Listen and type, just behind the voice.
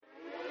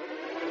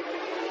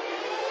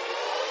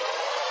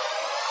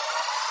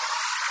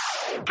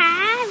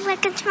Hi,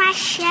 welcome to my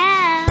show.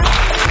 Yeah!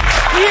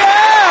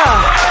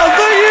 Oh,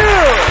 for you!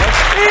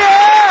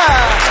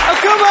 Yeah! Oh,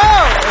 come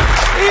on!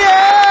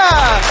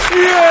 Yeah!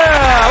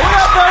 Yeah! What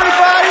up,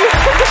 everybody?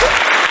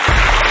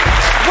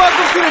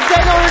 Welcome to the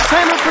Dayno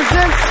Entertainment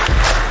Presents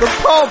the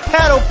Paul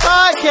Paddle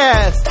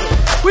Podcast.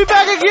 We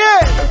back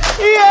again!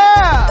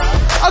 Yeah!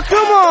 Oh,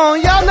 come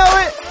on! Y'all know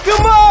it!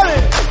 Good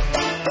morning!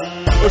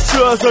 Or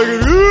should I say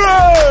good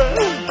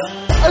evening?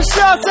 Or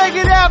should I say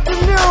good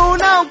afternoon? I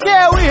don't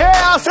care, we here,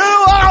 I'll see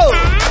you all!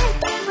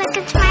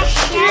 Welcome to my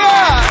show.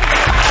 Yeah!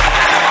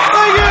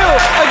 Thank you!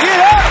 I get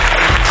up!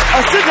 I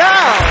sit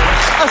down!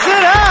 I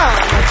sit down!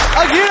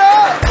 I get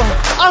up!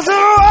 I sit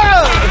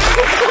around!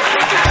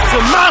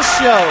 It's my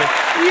show!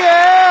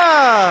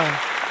 Yeah!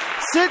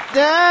 Sit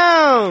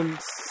down!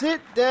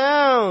 Sit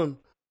down!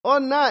 Or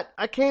not,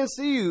 I can't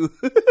see you.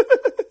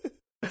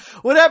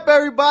 What up,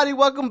 everybody?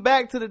 Welcome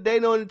back to the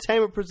Dayno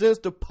Entertainment Presents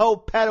the Paul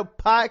Paddle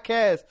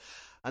Podcast.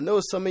 I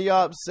know some of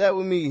y'all upset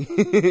with me.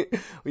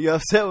 Y'all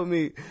upset with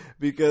me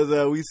because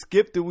we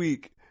skipped a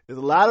week. There's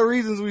a lot of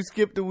reasons we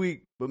skipped a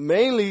week, but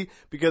mainly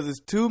because it's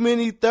too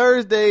many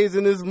Thursdays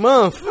in this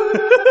month.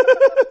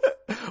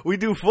 We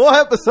do 4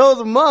 episodes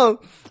a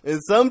month, and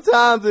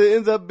sometimes it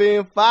ends up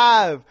being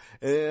 5.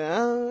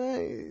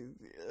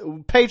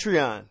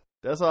 Patreon.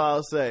 That's all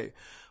I'll say.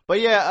 But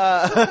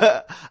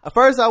yeah,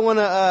 first I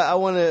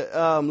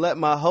wanna let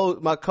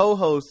my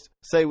co-host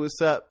say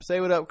what's up. Say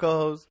what up,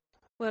 co-host.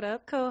 What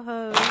up,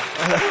 co-host?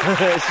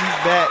 She's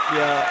back,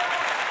 y'all.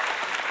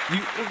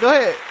 You go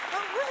ahead.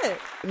 Oh, what?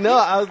 No,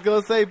 I was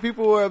gonna say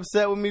people were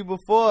upset with me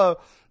before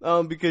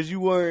because you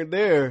weren't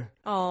there.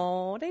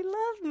 Oh, they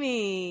love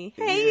me.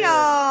 Hey,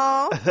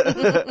 y'all.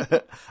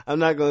 I'm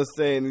not gonna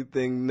say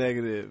anything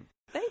negative.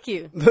 Thank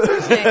you.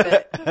 Appreciate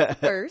that.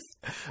 First,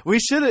 We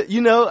should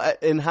have,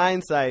 in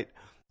hindsight,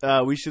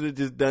 we should have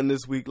just done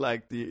this week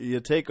like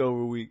your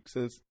takeover week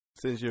since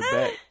you're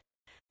back.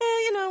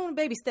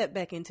 baby step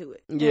back into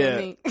it. You Yeah, know what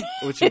I mean?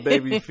 with your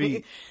baby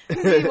feet.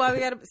 See why we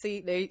gotta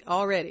see they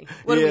already.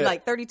 What are we,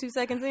 like 32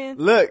 seconds in?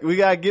 Look, we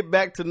gotta get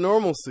back to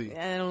normalcy.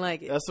 I don't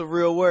like it. That's a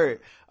real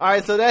word. All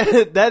right, so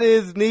that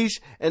is Niche,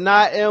 and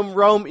I am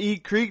Rome E.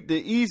 Creek. The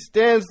E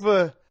stands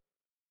for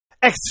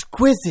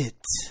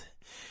exquisite.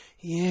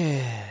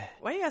 Yeah.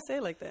 Why you gotta say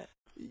it like that?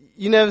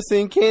 You never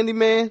seen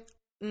Candyman?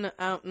 No,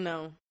 I don't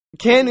know.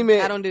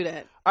 Candyman. I don't do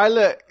that. All right,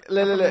 look. I'm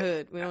from the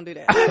hood. We don't do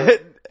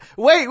that.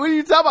 Wait, what are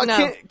you talking about?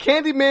 No.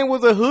 Candyman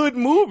was a hood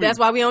movie. That's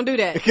why we don't do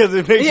that. Because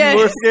it makes you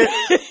more scared.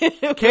 We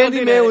don't do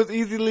Candyman that. was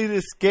easily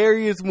the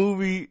scariest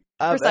movie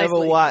I've ever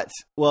Precisely. watched.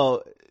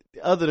 Well,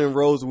 other than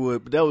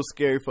Rosewood, but that was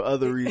scary for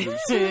other reasons.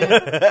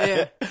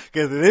 Yeah.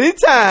 Because at any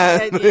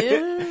time,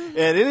 Yeah.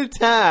 at any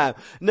time.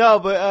 No,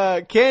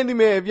 but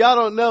Candyman, if y'all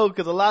don't know,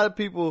 because a lot of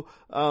people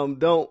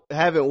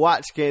haven't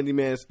watched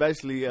Candyman,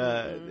 especially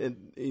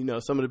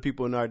some of the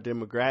people in our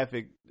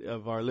demographic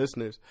of our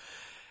listeners.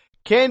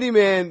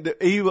 Candyman,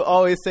 he would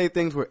always say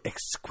things were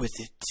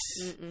exquisite.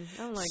 I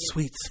don't like it.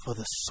 Sweets for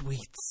the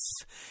sweets.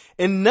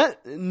 And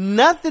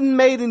nothing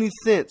made any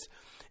sense.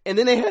 And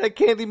then they had a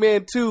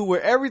Candyman 2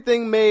 where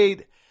everything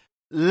made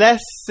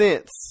less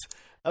sense.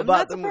 I'm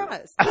About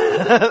not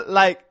surprised.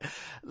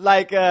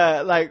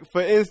 like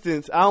for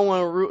instance, I don't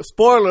want to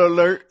spoiler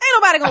alert.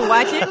 Ain't nobody gonna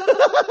watch it.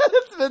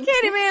 It's been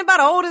Candyman about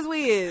as old as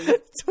we is.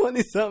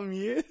 20-something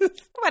years.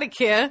 Nobody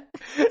care.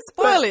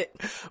 Spoil it.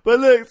 But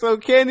look, so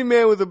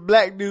Candyman was a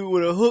black dude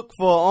with a hook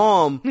for an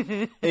arm,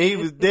 and he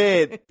was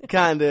dead,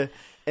 kinda.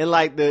 And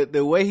like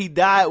the way he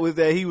died was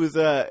that he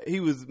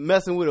was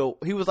messing with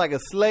he was like a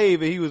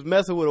slave, and he was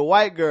messing with a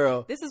white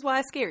girl. This is why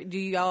it's scary. Do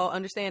y'all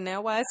understand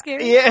now why it's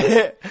scary?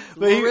 Yeah, but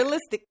More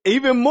realistic.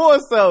 Even more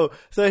so.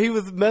 So he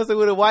was messing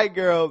with a white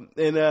girl,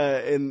 and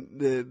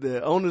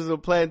the owners of the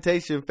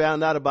plantation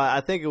found out about. I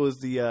think it was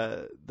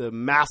the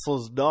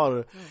Massel's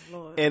daughter,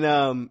 Oh, Lord.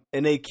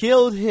 and they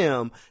killed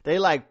him. They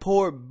they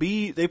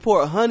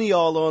poured honey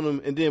all on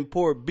him, and then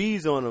poured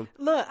bees on him.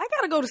 Look, I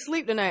gotta go to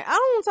sleep tonight. I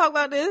don't want to talk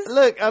about this.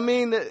 Look, I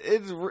mean,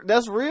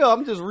 that's real.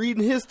 I'm just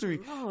reading history.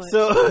 Lord.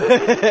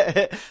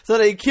 So, so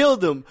they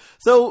killed him.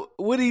 So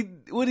what he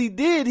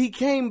did, he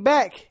came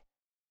back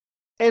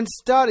and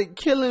started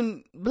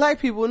killing black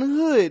people in the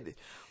hood.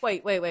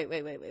 Wait.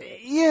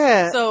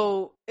 Yeah.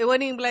 So it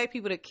wasn't even black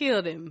people that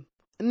killed him,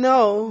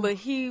 No. but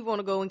he want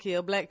to go and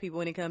kill black people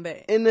when he come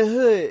back. In the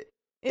hood.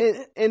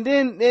 It- And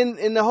then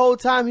the whole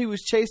time he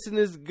was chasing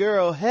this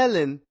girl,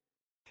 Helen.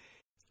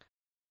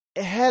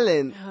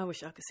 I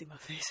wish I could see my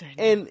face right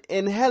now.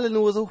 And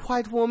Helen was a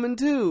white woman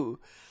too.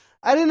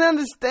 I didn't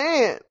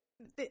understand.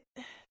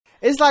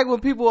 It's like when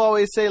people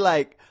always say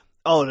like,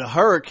 "Oh, the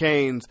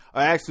hurricanes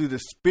are actually the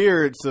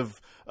spirits of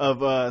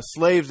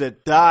slaves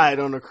that died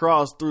on the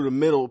cross through the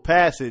Middle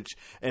Passage,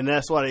 and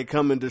that's why they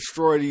come and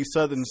destroy these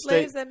southern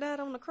Slaves states." that died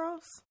on the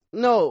cross?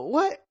 No,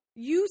 what?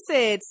 You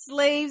said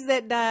slaves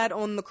that died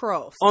on the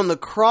cross. On the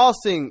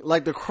crossing,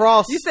 like the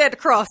cross. You said the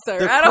cross, sir.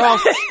 The I don't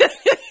cross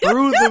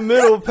through the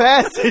Middle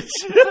Passage.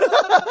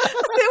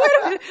 said, wait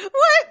a minute,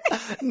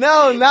 what?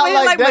 No, not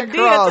It's like that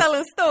Medea cross.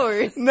 telling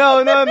stories.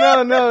 No,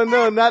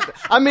 not.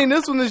 I mean,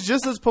 this one is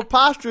just as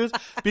preposterous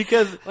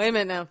because Wait a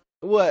minute now.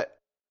 what?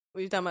 What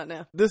are you talking about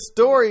now? The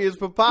story is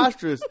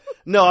preposterous.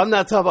 No, I'm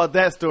not talking about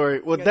that story.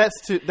 Well, Okay.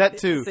 that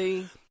too.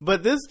 See,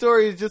 But this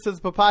story is just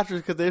as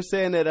preposterous because they're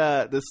saying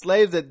that the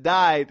slaves that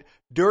died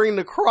during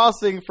the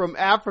crossing from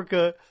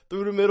Africa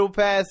through the Middle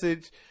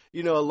Passage,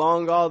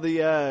 along all the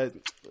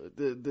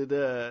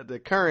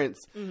currents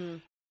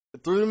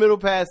through the Middle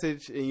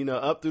Passage, and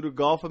up through the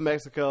Gulf of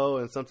Mexico,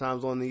 and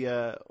sometimes on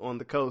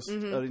the coast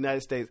of the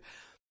United States.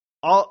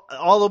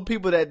 All the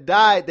people that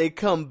died, they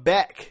come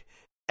back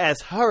as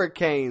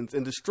hurricanes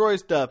and destroy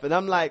stuff, and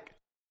I'm like,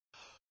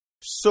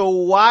 so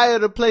why are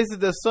the places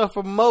that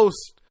suffer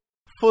most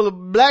full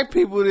of black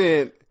people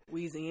then?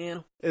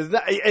 Louisiana. It's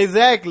not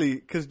exactly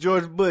because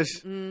George Bush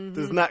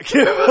does not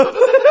care about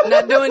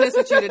Not doing this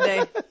with you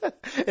today.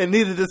 and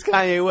neither does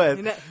Kanye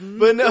West. Not-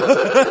 But no,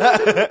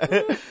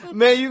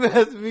 man, you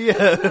messed me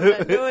up.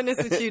 Not doing this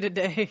with you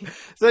today.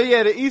 So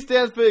yeah, the E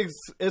stands for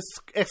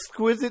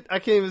exquisite. I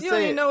can't even You don't say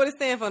even it. know what it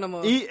stands for no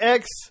more.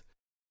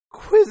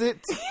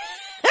 Exquisite.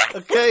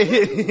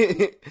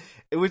 Okay,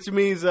 which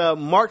means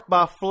marked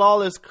by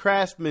flawless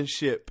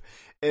craftsmanship,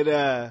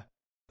 and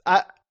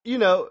I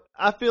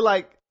feel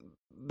like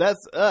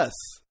that's us.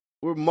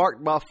 We're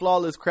marked by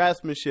flawless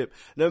craftsmanship.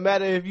 No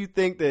matter if you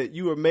think that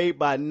you were made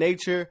by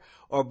nature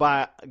or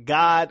by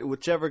God,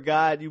 whichever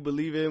God you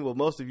believe in. Well,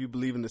 most of you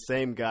believe in the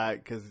same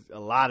God because a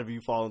lot of you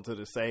fall into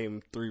the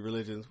same 3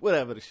 religions,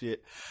 whatever the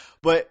shit.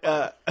 But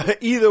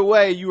either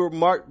way, you were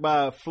marked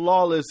by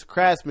flawless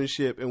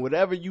craftsmanship, and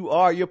whatever you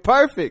are, you're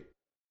perfect.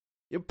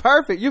 You're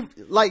perfect. You're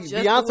like Just the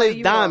way Beyonce's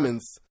you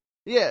diamonds.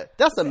 Yeah,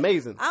 that's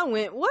amazing. I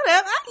went,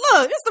 whatever.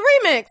 Look, it's the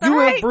remix. You all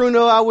went right?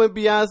 Bruno, I went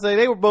Beyonce.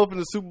 They were both in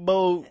the Super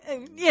Bowl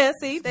Yeah,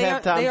 see, they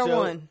are halftime show.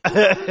 one.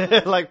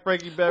 Like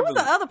Frankie Who Beverly.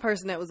 was the other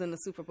person that was in the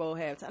Super Bowl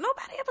halftime?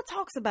 Nobody ever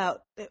talks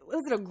about.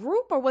 Was it a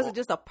group or was it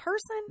just a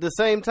person? The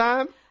same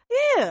time?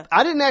 Yeah.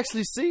 I didn't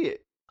actually see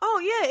it. Oh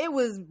yeah, it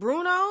was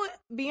Bruno,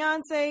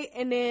 Beyonce,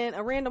 and then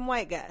a random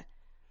white guy.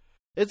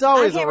 It's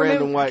always a random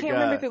remember, white I can't guy.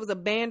 remember if it was a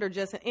band or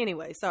just.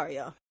 Anyway, sorry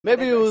y'all.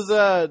 Maybe it was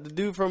Digress. the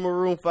dude from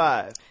Maroon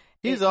 5.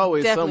 He's It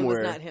always definitely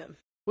somewhere. was not him.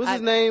 What's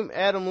his name?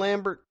 Adam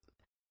Lambert?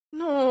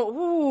 No,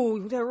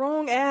 ooh, that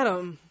wrong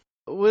Adam.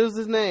 What is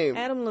his name?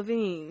 Adam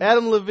Levine.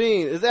 Adam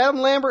Levine. Is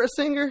Adam Lambert a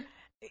singer?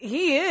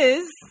 He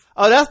is.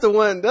 Oh, that's the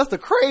one. That's the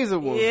crazy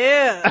one.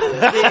 Yeah.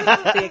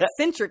 the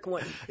eccentric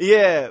one.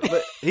 Yeah,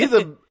 but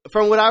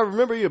from what I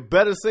remember, he's a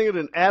better singer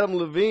than Adam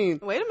Levine.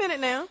 Wait a minute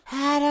now.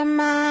 Had a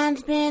mind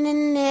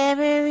spinning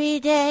every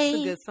day.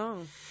 It's a good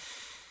song.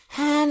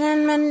 What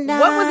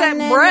What was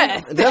that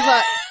breath?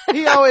 That's like,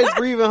 he always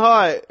breathing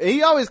hard.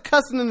 He always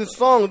cussing in his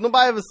songs.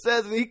 Nobody ever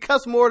says it. He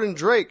cuss more than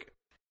Drake.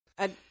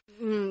 I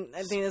think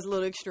that's a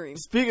little extreme.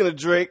 Speaking of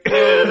Drake.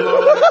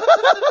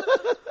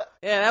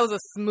 Yeah, that was a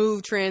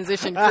smooth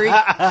transition, Creek.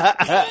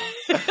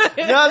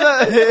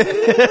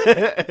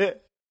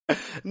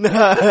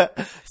 No,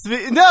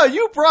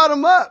 you brought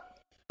him up.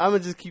 I'm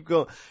going to just keep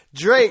going.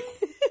 Drake.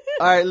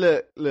 All right,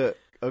 look.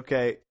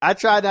 Okay. I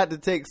try not to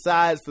take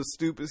sides for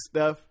stupid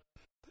stuff.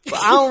 But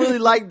I don't really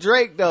like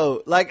Drake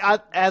though. Like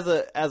as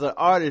an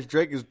artist,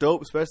 Drake is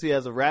dope, especially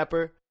as a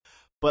rapper.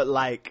 But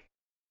like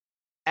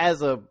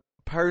as a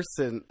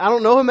person, I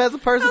don't know him as a I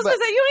person. was But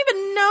gonna say, you don't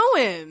even know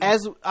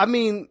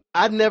him.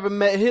 I've never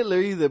met Hitler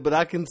either, but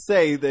I can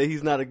say that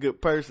he's not a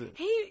good person.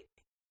 He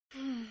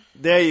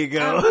There you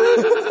go.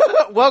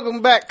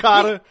 Welcome back,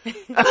 Carter.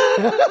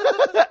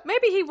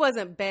 maybe he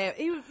wasn't bad.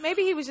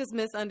 Maybe he was just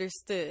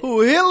misunderstood.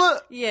 Who,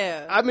 Hitler?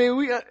 Yeah. I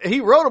mean,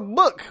 he wrote a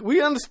book.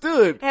 We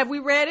understood. Have we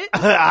read it?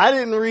 I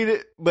didn't read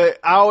it, but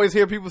I always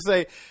hear people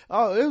say,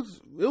 "Oh, it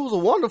was a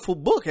wonderful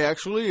book,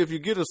 actually. If you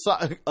get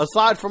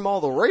aside from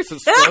all the racist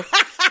stuff."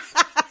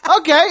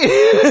 Okay. I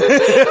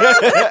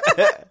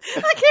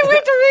can't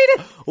wait to read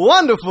it.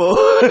 Wonderful.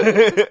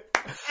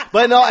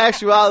 But in all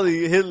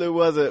actuality, Hitler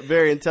was a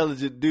very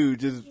intelligent dude,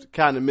 just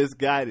kind of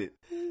misguided.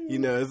 You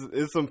know,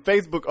 it's some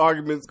Facebook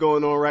arguments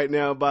going on right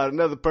now about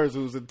another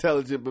person who's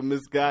intelligent but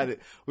misguided.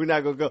 We're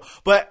not gonna go.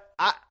 But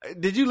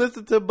did you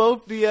listen to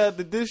both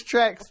the diss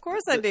tracks? Of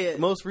course I did.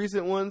 Most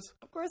recent ones.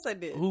 Of course I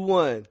did. Who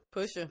won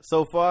Pusha.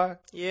 so far?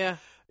 Yeah.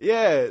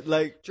 Yeah,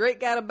 like Drake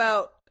got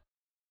about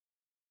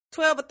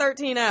 12 or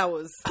 13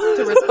 hours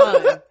to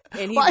respond,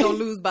 and he's Why- gonna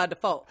lose by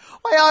default.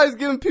 why you always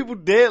giving people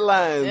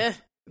deadlines? Yeah.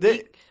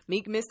 They-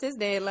 Meek missed his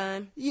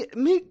deadline. Yeah,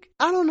 Meek,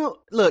 I don't know.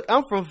 Look,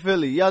 I'm from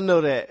Philly. Y'all know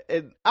that.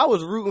 And I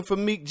was rooting for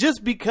Meek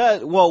just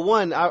because, well,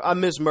 one, I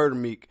miss Murder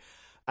Meek.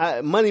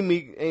 Money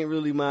Meek ain't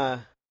really my...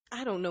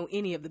 I don't know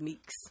any of the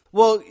Meeks.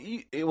 Well,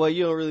 you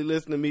don't really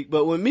listen to Meek.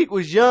 But when Meek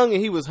was young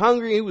and he was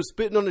hungry, he was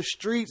spitting on the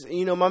streets. And,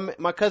 you know,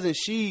 my cousin,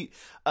 she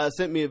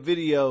sent me a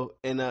video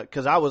and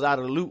because I was out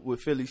of the loop with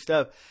Philly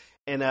stuff.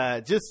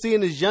 And just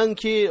seeing this young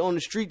kid on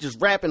the street just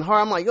rapping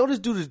hard, I'm like, yo, this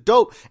dude is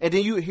dope. And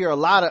then you hear a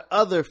lot of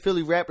other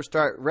Philly rappers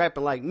start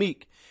rapping like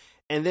Meek.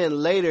 And then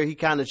later he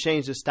kind of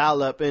changed his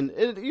style up. And,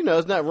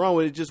 it's nothing wrong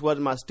with it. It just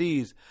wasn't my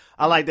steez.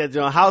 I like that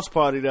John House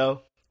Party,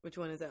 though. Which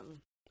one is that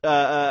one?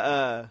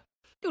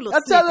 Do a little I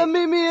tell her snippet.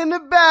 meet me in the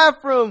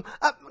bathroom.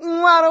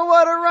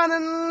 Water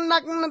running.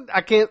 Knocking.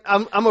 I can't.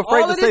 I'm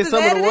afraid All to of say this is some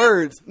of the edited?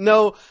 words.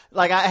 No,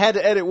 like I had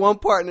to edit one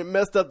part and it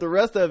messed up the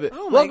rest of it.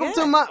 Oh my Welcome God.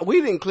 to my. We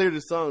didn't clear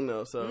the song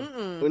though, so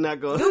we're not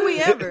going. Do we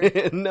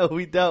ever? No,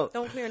 we don't.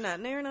 Don't clear not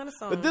a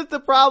song. But this the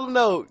problem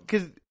though,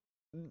 because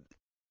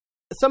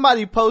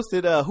somebody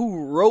posted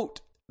who wrote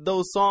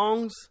those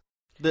songs.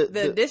 the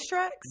diss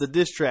tracks? The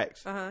diss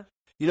tracks. Uh-huh.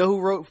 You know who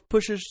wrote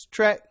Pusha's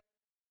track?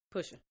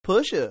 Pusha.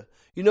 Pusha.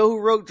 You know who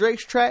wrote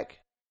Drake's track?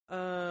 Three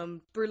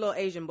Little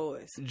Asian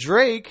Boys.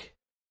 Drake.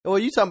 Well,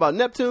 you talking about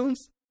Neptunes?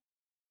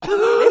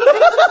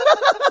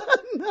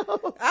 No.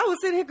 I was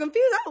sitting here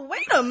confused.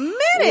 Wait a minute.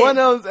 One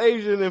of them's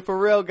Asian and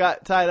Pharrell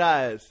got tight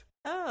eyes.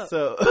 Oh.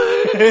 So,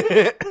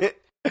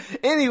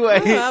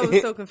 anyway. Oh, I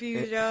was so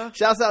confused, y'all.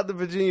 Shouts out to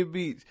Virginia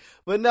Beach.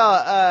 But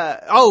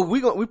no,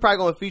 we probably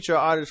going to feature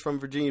artists from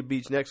Virginia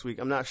Beach next week.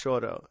 I'm not sure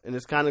though. And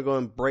it's kind of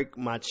going to break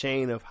my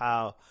chain of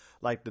how,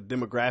 like, the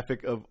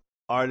demographic of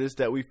artists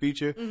that we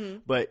feature. Mm-hmm.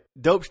 But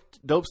dope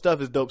stuff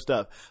is dope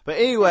stuff. But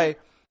anyway,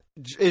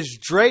 it's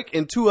Drake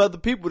and two other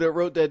people that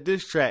wrote that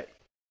diss track.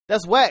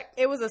 That's whack.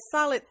 It was a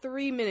solid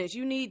 3 minutes.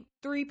 You need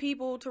 3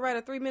 people to write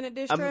a 3-minute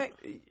diss track?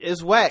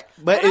 It's whack,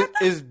 but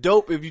it's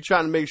dope if you're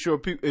trying to make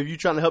sure if you're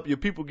trying to help your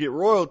people get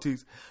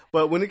royalties.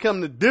 But when it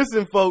comes to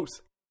dissing folks,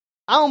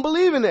 I don't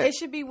believe in that. It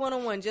should be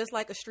one-on-one, just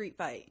like a street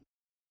fight.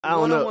 I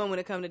don't know. One-on-one when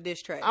it comes to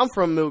diss tracks. I'm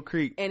from Mill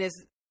Creek. And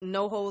it's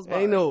no holds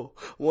barred. Ain't no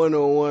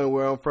one-on-one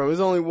where I'm from.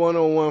 It's only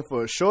one-on-one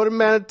for a short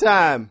amount of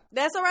time.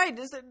 That's all right.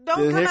 Just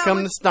don't Then come here out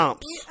come with, the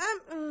stomps.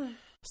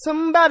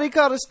 Somebody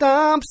call the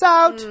stomps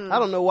out. I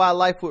don't know why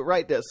Life would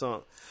write that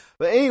song.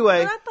 But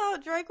anyway. But I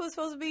thought Drake was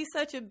supposed to be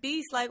such a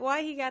beast. Like,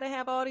 why he got to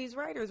have all these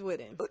writers with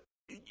him?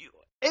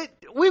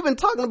 We've been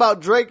talking about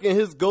Drake and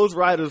his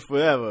ghostwriters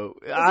forever.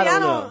 I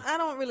don't know. I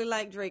don't really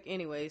like Drake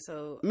anyway,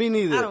 so Me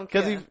neither. I don't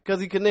care. Because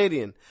he's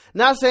Canadian.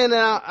 Not saying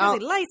that Because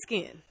he light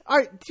skinned. all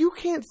right, you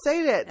can't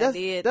say that.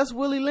 That's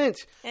Willie Lynch.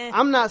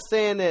 I'm not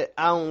saying that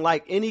I don't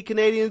like any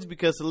Canadians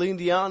because Celine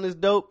Dion is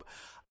dope.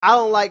 I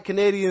don't like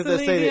Canadians that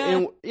say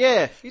that.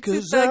 Yeah, You too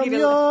because thuggy I'm to-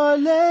 your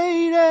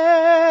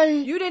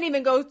lady. You didn't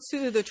even go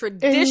to the and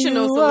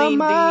traditional you are Celine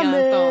my Dion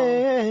song.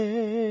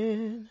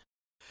 man.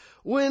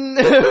 When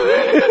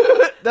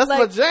that's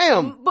my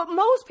jam. But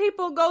most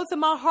people go to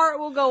My Heart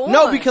Will Go On.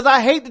 No, because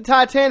I hate the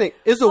Titanic.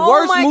 It's the oh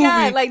worst my movie.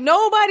 God, like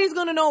nobody's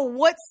gonna know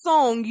what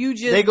song you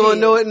just They gonna did.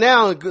 know it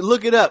now.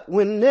 Look it up.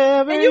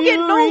 Whenever And you get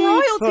no reach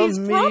royalties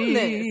for from me.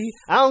 this.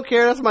 I don't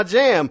care. That's my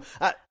jam.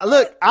 I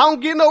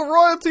don't get no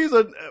royalties.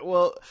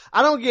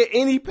 I don't get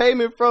any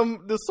payment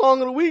from the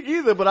song of the week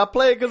either. But I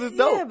play it because it's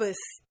dope. Yeah, but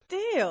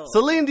still,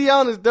 Celine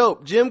Dion is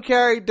dope. Jim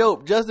Carrey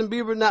dope. Justin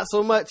Bieber not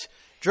so much.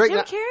 Drake. Jim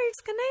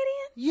Carrey's Canadian.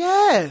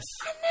 Yes.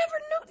 I never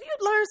knew.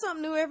 You learn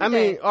something new every day. I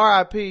mean,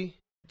 R.I.P.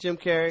 Jim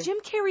Carrey. Jim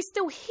Carrey's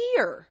still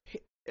here.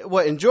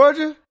 What, in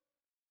Georgia?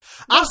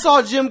 I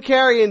saw Jim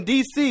Carrey in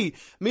D.C.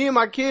 Me and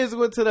my kids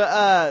went to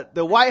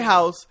the White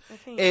House,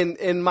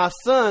 and my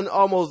son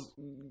almost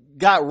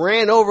got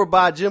ran over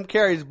by Jim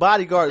Carrey's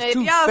bodyguards. If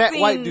Two y'all fat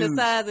seen white the dudes.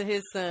 size of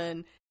his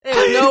son,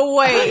 there's no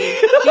way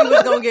he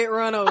was gonna get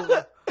run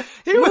over.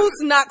 Moose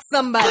knocked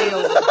somebody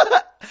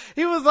over,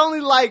 He was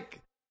only like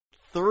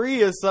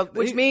 3 or something.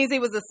 which means he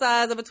was the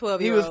size of a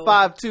 12-year-old. he was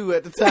 5'2"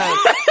 at the time.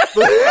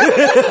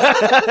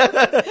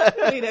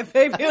 Leave that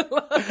baby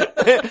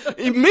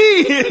alone.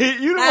 Me,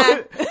 you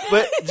know.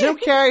 But Jim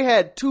Carrey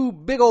had 2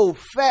 big old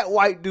fat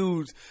white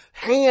dudes,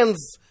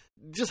 hands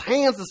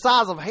the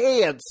size of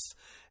heads,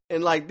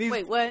 and like these.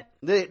 Wait, what?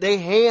 They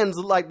hands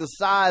look like the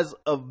size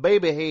of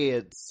baby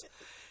heads.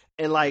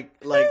 And like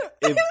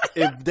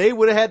if they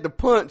would have had to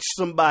punch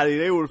somebody,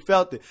 they would have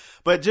felt it.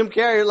 But Jim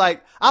Carrey,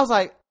 I was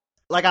like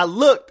I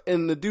looked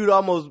and the dude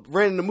almost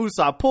ran in the moose,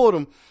 so I pulled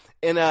him.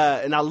 And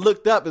I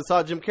looked up and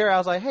saw Jim Carrey. I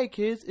was like, "Hey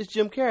kids, it's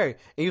Jim Carrey." And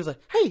he was like,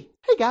 "Hey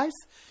guys."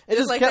 And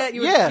Just like kept- that?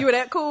 You were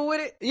that cool with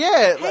it?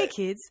 Yeah. Hey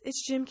kids,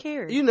 it's Jim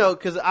Carrey. You know,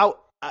 because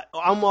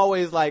I'm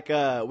always like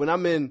when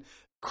I'm in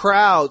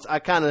crowds, I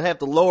kind of have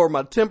to lower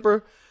my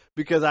temper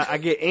because I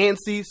get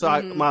antsy. So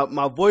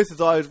my voice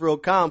is always real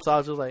calm. So I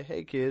was just like,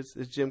 "Hey kids,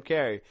 it's Jim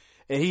Carrey,"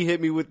 and he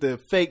hit me with the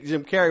fake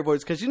Jim Carrey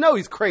voice because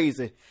he's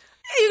crazy.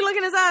 Hey, you can look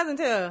in his eyes and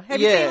tell.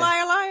 Have you Yeah. seen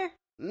Liar Liar?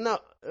 No,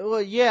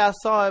 well, yeah, I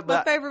saw it, My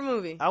but favorite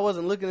movie. I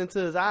wasn't looking into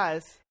his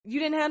eyes.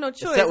 You didn't have no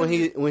choice. Except when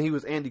he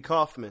was Andy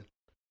Kaufman.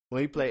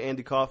 When he played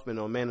Andy Kaufman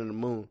on Man on the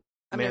Moon.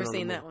 I've Man never on the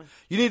seen Moon. that one.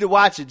 You need to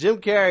watch it. Jim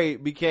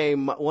Carrey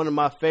became one of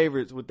my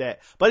favorites with that.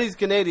 But he's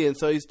Canadian,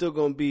 so he's still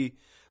going to be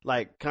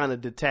like kind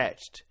of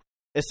detached.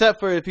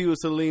 Except for if he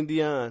was Celine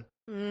Dion.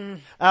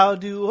 I'll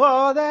do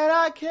all that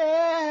I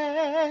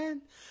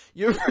can.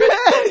 You're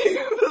ready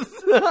for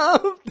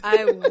something.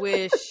 I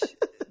wish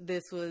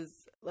this was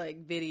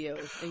like video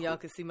and y'all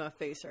could see my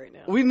face right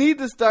now. We need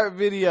to start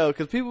video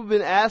because people have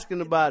been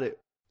asking about it.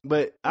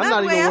 But I'm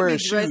not the way even I wearing be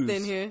shoes. dressed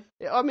in here.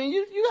 I mean,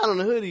 you got on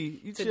a hoodie.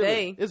 You Today.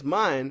 chilling. It's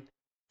mine.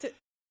 Wait,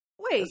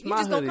 That's you my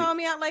just gonna hoodie. call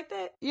me out like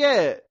that?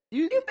 Yeah.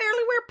 You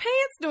barely wear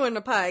pants during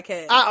the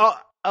podcast.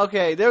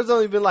 Okay, there's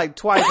only been like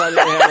twice I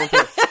didn't have on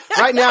pants.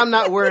 Right now, I'm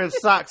not wearing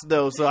socks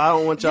though, so I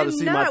don't want y'all to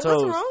see my toes.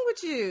 What's wrong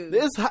with you?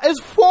 It's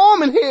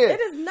warm in here. It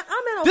is not.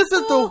 I'm in a This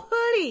is full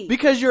hoodie.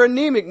 because you're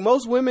anemic.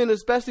 Most women,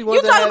 especially ones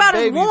You that talking have about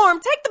babies, it's warm?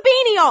 Take the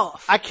beanie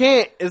off. I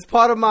can't. It's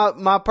part of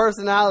my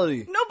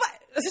personality. Nobody.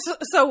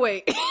 So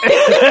wait. You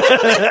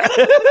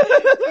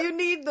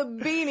need the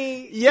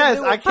beanie. Yes,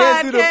 to do a I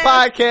can't do the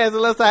podcast? podcast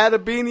unless I had a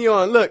beanie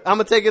on. Look, I'm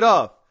gonna take it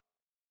off.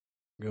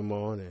 Good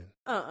morning.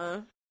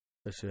 Or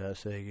should I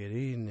say good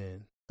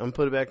evening? I'm gonna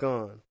put it back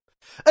on.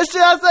 Or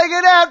should I say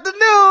good afternoon?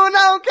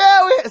 I don't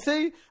care.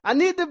 See, I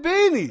need the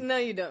beanie. No,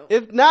 you don't.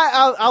 If not,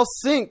 I'll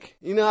sink.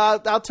 You know,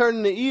 I'll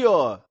turn into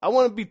Eeyore. I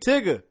want to be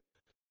Tigger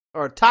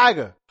or a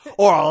tiger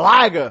or a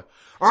liger.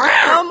 You know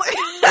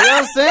what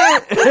I'm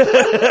saying?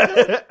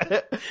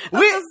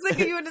 I'm so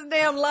sick of you and this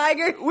damn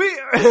liger.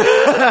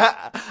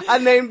 I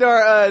named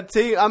our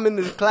team. I'm in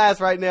this class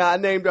right now. I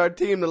named our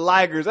team the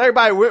Ligers.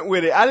 Everybody went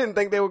with it. I didn't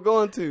think they were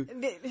going to.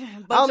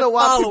 I don't know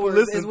why people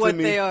listen is what to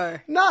me. They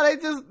are. No,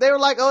 they were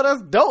like, "Oh,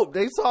 that's dope."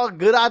 They saw a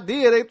good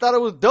idea. They thought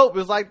it was dope.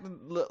 It's like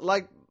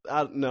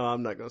no,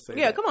 I'm not gonna say.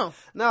 Yeah, that. come on.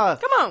 No,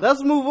 Come on.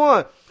 Let's move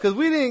on because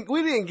we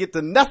didn't get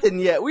to nothing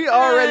yet. We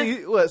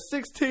already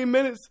 16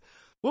 minutes.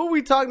 What were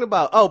we talking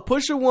about? Oh,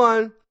 Pusha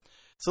won.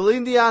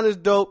 Celine Dion is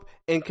dope,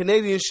 and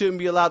Canadians shouldn't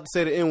be allowed to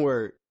say the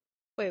N-word.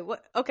 Wait,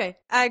 what? Okay,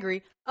 I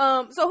agree.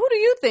 So who do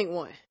you think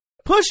won?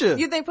 Pusha.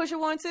 You think Pusha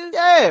won too?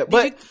 Yeah,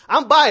 but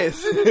I'm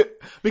biased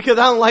because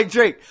I don't like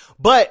Drake.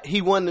 But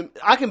he won.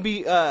 I can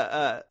be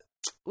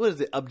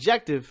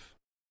objective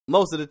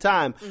most of the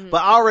time. Mm-hmm.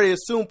 But I already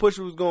assumed Pusha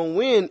was going to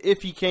win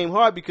if he came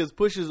hard because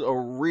Pusha's a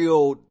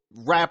real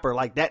rapper,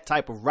 like that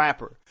type of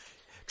rapper.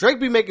 Drake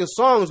be making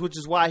songs, which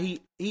is why he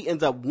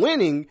ends up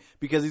winning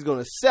because he's going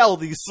to sell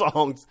these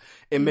songs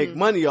and make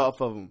money off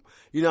of them.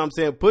 You know what I'm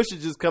saying? Pusha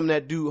just come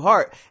that dude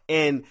hard.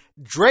 And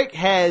Drake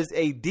has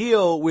a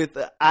deal with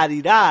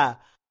Adidas,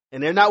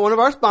 and they're not one of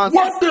our sponsors.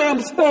 What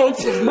damn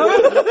sponsors, man?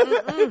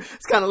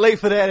 It's kind of late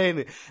for that, ain't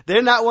it?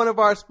 They're not one of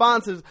our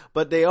sponsors,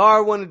 but they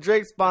are one of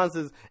Drake's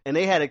sponsors. And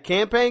they had a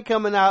campaign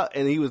coming out,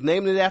 and he was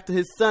naming it after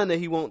his son that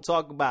he won't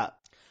talk about.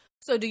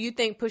 So do you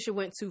think Pusha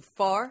went too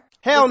far?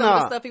 Hell no. Some of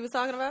the stuff he was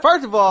talking about?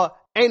 First of all,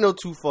 ain't no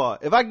too far.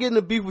 If I get in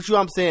a beef with you,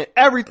 I'm saying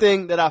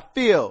everything that I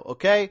feel,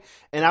 okay?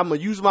 And I'm going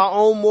to use my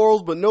own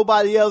morals, but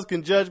nobody else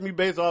can judge me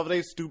based off of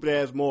their stupid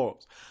ass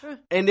morals.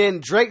 And then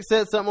Drake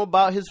said something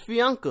about his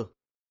fiancé.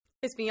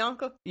 His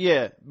fiancé?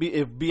 Yeah.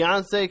 If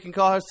Beyonce can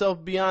call herself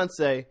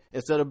Beyonce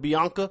instead of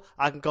Bianca,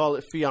 I can call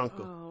it fiancé.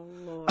 Oh,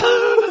 Lord.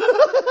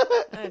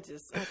 I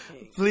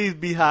can't. Please,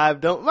 Beehive,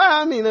 don't.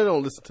 Well, I mean, they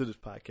don't listen to this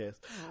podcast.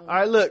 Oh. All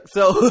right, look.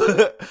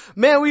 So,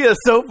 man, we are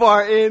so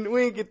far in.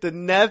 We ain't get to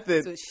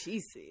nothing. That's what she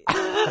said.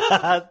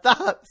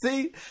 Stop.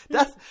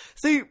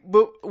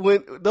 But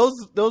when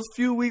those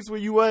few weeks where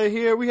you weren't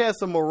here, we had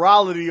some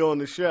morality on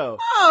the show.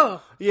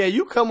 Oh. Yeah,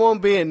 you come on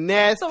being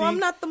nasty. So I'm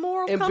not the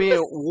moral and compass?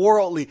 being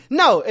worldly.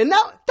 No, and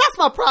now that's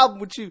my problem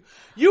with you.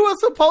 You were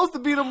supposed to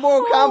be the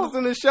moral compass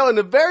in the show. In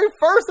the very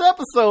first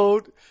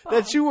episode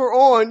that you were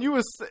on, you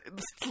were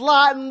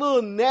sliding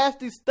little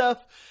nasty stuff.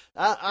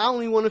 I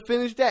don't even want to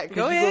finish that.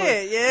 Go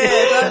ahead.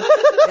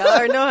 Y'all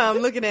already know how I'm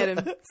looking at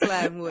him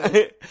sliding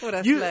with. What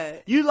I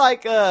slide. You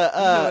like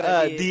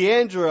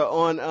Deandra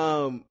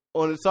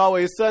on It's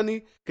Always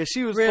Sunny because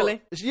she was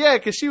really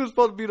because she was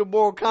supposed to be the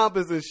moral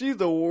compass and she's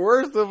the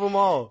worst of them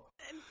all.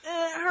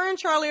 Her and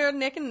Charlie are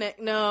neck and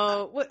neck.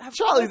 No,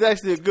 Charlie's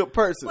actually a good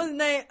person. What's his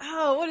name?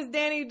 Oh, what is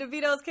Danny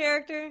DeVito's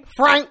character?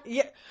 Frank.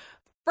 Yeah,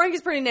 Frank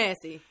is pretty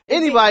nasty.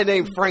 Anybody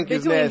named Frank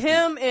is nasty. Between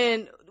him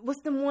and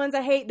what's the ones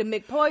I hate? The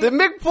McPoyle. The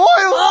McPoyle.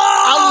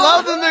 I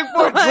love the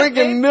McPoyle.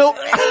 Drinking milk.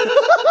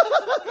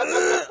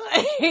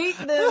 I hate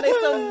them.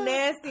 They're so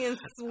nasty and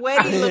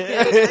sweaty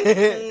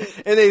looking.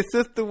 And they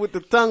sister with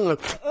the tongue.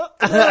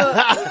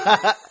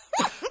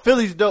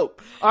 Philly's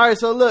dope. All right,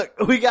 so look,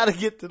 we got to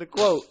get to the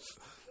quote.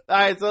 All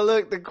right, so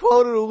look, the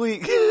quote of the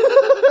week.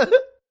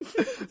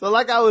 So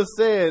like I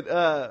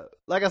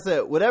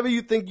said, whatever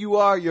you think you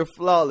are, you're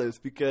flawless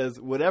because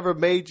whatever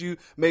made you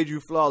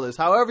flawless.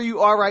 However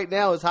you are right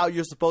now is how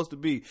you're supposed to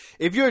be.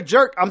 If you're a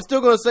jerk, I'm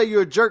still going to say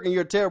you're a jerk and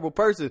you're a terrible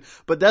person,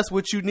 but that's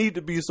what you need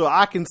to be so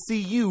I can see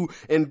you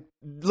and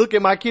look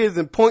at my kids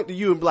and point to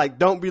you and be like,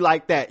 don't be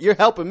like that. You're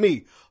helping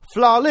me.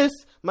 Flawless.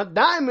 My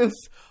diamonds.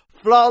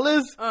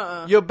 Flawless.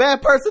 Your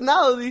bad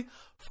personality.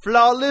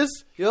 Flawless.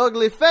 Your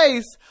ugly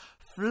face.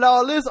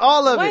 Flawless.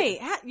 All of it. Wait,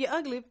 your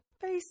ugly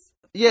face?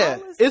 Yeah,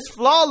 flawless? it's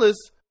flawless,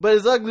 but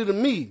it's ugly to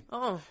me.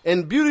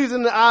 And beauty's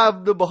in the eye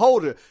of the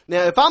beholder.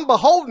 Now, if I'm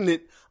beholding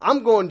it,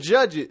 I'm going to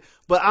judge it,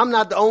 but I'm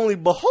not the only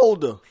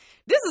beholder.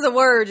 This is a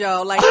word,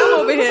 y'all. Like, I'm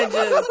over here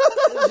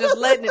just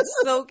letting it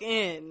soak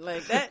in.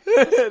 Like, that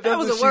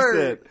was a word.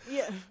 Said.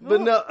 Yeah.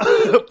 But no,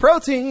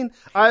 protein.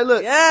 All right,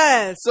 look.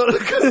 Yes. So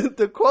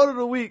the quote of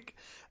the week,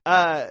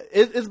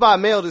 it's by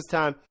mail this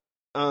time,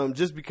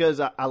 just because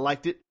I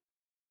liked it.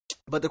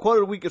 But the quote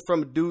of the week is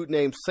from a dude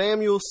named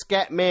Samuel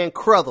Scatman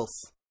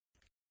Crothers.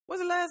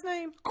 What's his last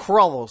name?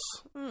 Crothers.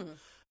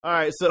 All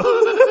right, so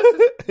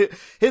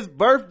his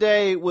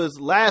birthday was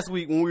last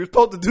week when we were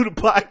supposed to do the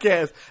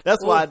podcast.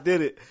 That's why I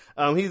did it.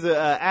 He's an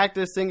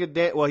actor, singer,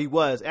 he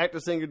was actor,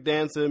 singer,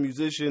 dancer,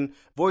 musician,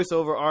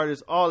 voiceover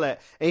artist, all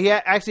that. And he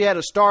actually had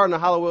a star on the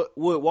Hollywood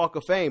Walk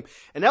of Fame.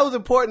 And that was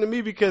important to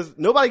me because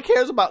nobody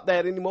cares about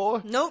that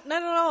anymore. Nope,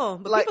 not at all.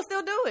 But people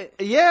still do it.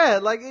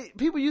 Yeah,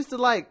 people used to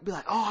be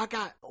like, oh, I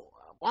got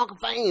Walk of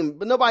Fame.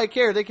 But nobody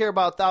cares. They care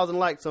about 1,000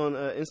 likes on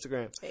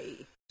Instagram.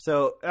 Hey.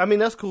 So, I mean,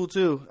 that's cool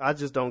too. I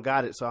just don't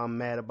got it, so I'm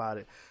mad about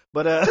it.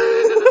 But,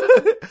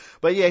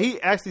 but yeah, he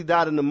actually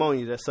died of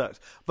pneumonia. That sucks.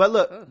 But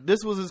look,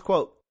 this was his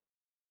quote.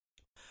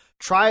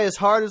 Try as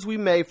hard as we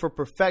may for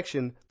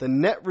perfection, the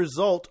net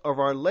result of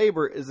our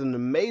labor is an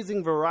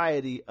amazing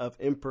variety of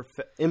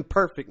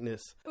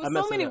imperfectness. There was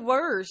so many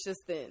words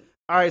just then.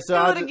 All right,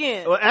 so do it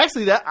again. Well,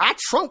 actually, I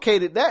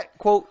truncated that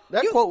quote.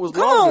 That quote was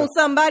come longer. on,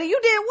 somebody. You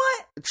did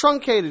what?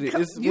 Truncated it.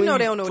 It's You when know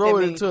they don't know throw what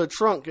that it means. into a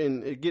trunk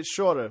and it gets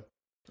shorter.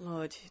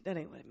 Lord, that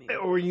ain't what it means.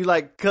 Or you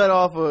cut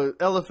off an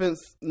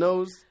elephant's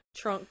nose.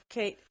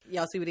 Truncate.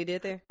 Y'all see what he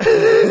did there?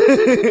 Y'all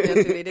see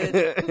what he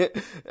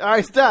did? All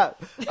right,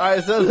 stop. All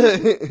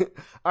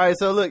right,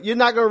 so look, you're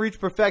not going to reach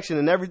perfection,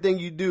 and everything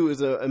you do is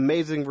an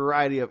amazing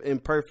variety of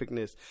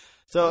imperfectness.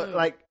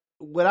 So,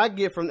 what I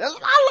get from that,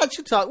 I'll let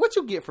you talk. What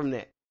you get from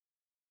that?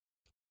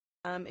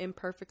 I'm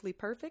imperfectly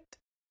perfect.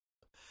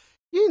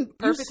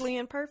 Perfectly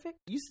imperfect.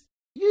 You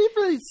didn't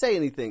really say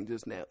anything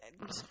just now.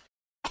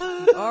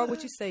 You are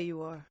what you say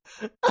you are.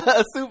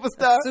 A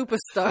superstar? A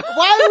superstar.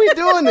 Why are we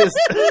doing this?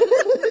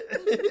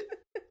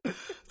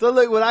 So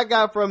look, what I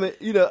got from it,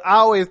 I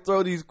always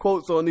throw these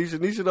quotes on Nisha.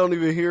 Nisha don't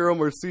even hear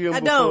them or see them. I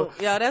don't.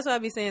 Y'all, that's why I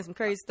be saying some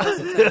crazy stuff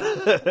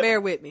sometimes.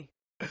 Bear with me.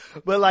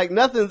 But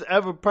nothing's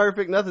ever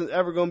perfect. Nothing's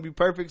ever going to be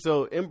perfect.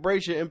 So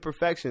embrace your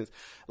imperfections.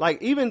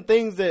 Even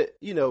things that,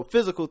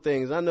 physical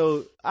things. I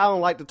know I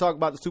don't like to talk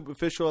about the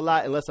superficial a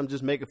lot unless I'm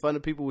just making fun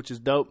of people, which is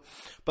dope.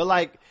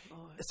 But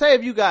say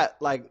if you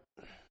got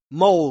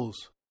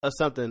moles or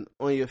something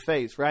on your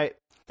face, right?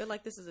 I feel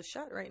like this is a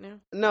shot right now.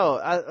 No,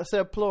 I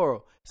said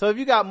plural. So if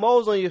you got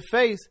moles on your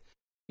face,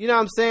 you know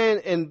what I'm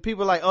saying? And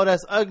people are like, oh,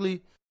 that's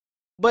ugly.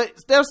 But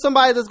there's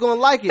somebody that's going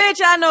to like it. Bitch,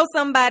 I know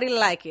somebody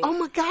like it. Oh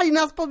my God, you're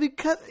not supposed to be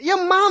cut.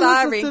 Your mom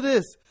listens to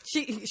this.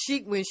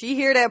 She when she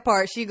hear that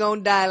part, she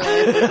gonna die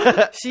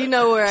laughing. She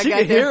know where I got that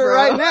from. She can hear it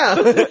right now.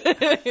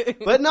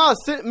 But no,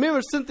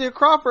 remember Cynthia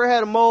Crawford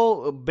had a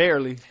mole,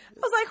 barely. I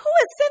was like, who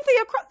is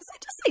Cynthia Crawford?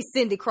 Just say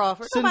Cindy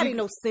Crawford. Nobody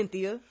knows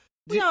Cynthia.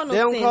 We all know They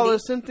don't Cindy. call her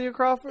Cynthia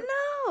Crawford?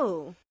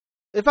 No.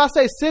 If I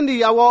say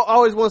Cindy, I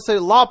always want to say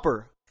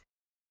Lauper.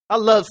 I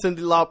love Cyndi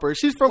Lauper.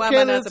 She's from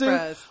Canada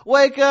too.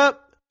 Wake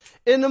up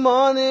in the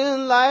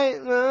morning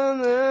light.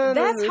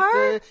 That's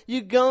her?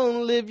 You gonna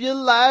live your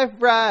life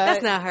right.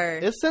 That's not her.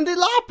 It's Cyndi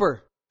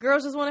Lauper.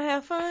 Girls Just Want to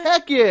Have Fun?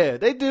 Heck yeah,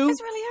 they do.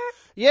 It's really her?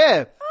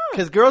 Yeah,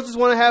 because girls just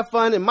want to have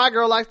fun, and my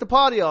girl likes to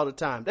party all the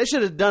time. They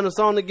should have done a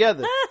song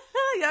together.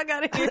 Y'all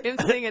gotta hear him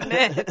singing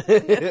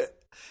that.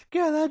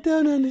 Girl, I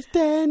don't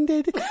understand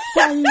it.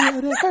 Why you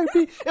gotta hurt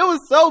me? It was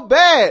so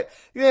bad.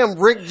 Damn,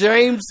 Rick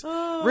James.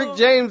 Rick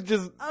James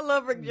just I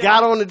love Rick James.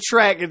 got on the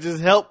track and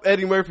just helped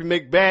Eddie Murphy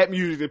make bad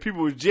music that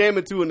people were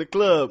jamming to in the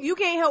club. You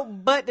can't help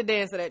but to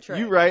dance to that track.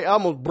 You right. I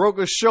almost broke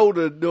a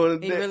shoulder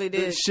doing He really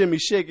did. shimmy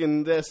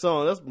shaking that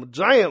song. That's my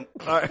jam.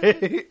 All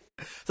right.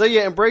 So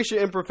yeah, embrace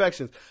your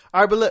imperfections.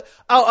 All right, but look.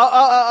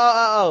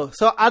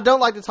 So I don't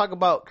like to talk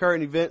about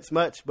current events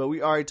much, but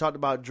we already talked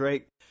about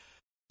Drake.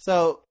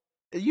 So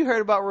you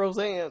heard about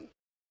Roseanne?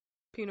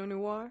 Pinot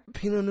Noir?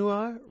 Pinot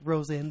Noir?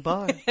 Roseanne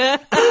Barr.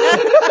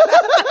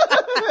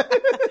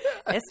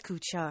 That's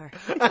Kuchar.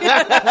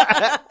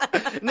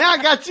 Now I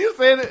got you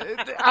saying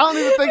it. I don't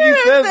even think you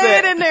said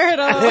that. It in there at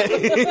all.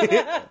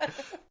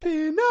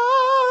 Pinot Noir.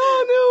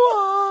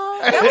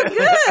 That was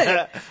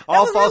good.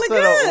 All was really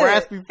falsetto, good.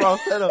 raspy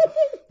falsetto.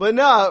 But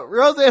no,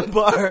 Roseanne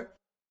Barr.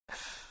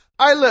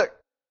 All right, look.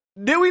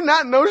 Did we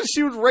not know that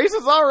she was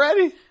racist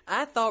already?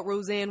 I thought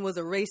Roseanne was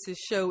a racist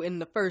show in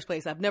the first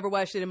place. I've never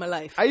watched it in my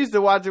life. I used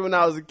to watch it when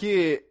I was a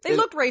kid. They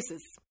looked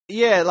racist.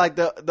 Yeah, like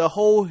the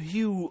whole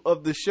hue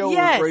of the show was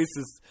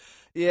racist.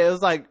 Yeah, it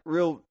was like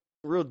real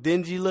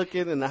dingy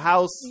looking in the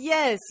house.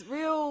 Yes,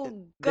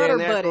 real gutter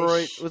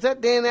buddish. Was that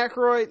Dan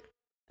Aykroyd?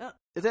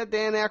 Is that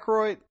Dan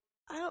Aykroyd?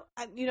 I don't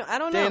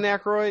know. Dan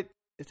Aykroyd?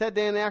 Is that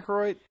Dan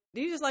Aykroyd?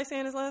 Do you just like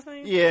saying his last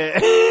name? Yeah.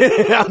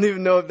 I don't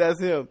even know if that's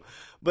him.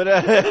 But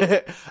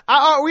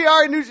we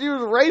already knew she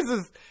was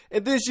racist.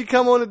 And then she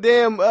come on the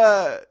damn...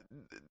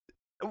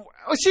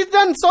 she's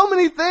done so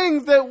many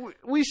things that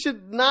we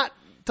should not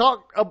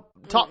talk. I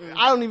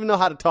don't even know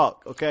how to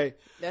talk, okay?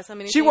 That's how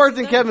many She things worked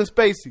she's in done? Kevin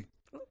Spacey.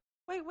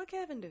 Wait, what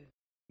Kevin do?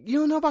 You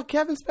don't know about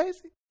Kevin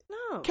Spacey?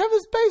 No. Kevin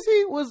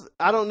Spacey was...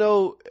 I don't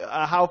know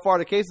how far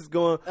the case is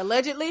going.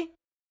 Allegedly?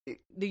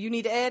 Do you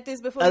need to add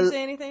this before you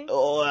say anything?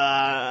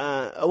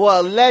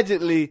 Well,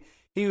 allegedly,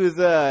 he was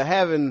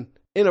having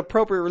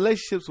inappropriate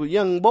relationships with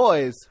young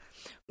boys.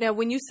 Now,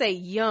 when you say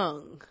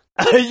young...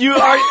 you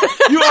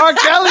are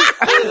Kelly?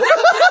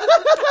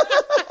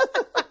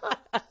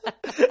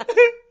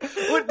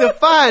 What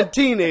define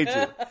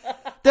teenager?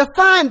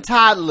 Define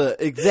toddler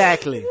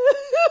exactly.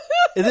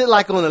 Is it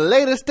like on the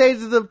later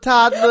stages of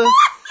toddler?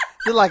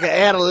 Is it like an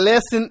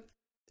adolescent?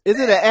 Is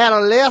it an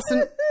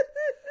adolescent?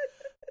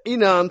 You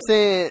know what I'm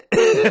saying?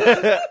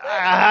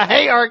 I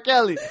hate R.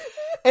 Kelly.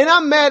 And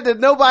I'm mad that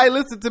nobody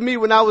listened to me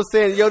when I was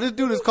saying, yo, this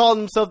dude is calling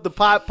himself the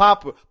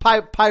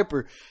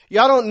Piper.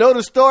 Y'all don't know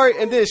the story?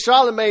 And then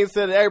Charlamagne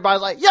said it.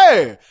 Everybody's like,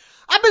 yeah,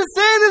 I've been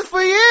saying this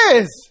for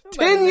years.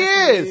 10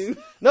 years.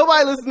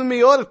 Nobody listened to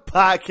me or the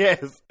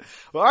podcast.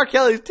 Well, R.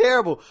 Kelly's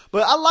terrible.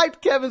 But I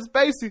liked Kevin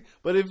Spacey.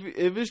 But if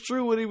it's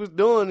true what he was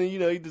doing, then, you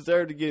know, he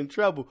deserved to get in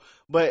trouble.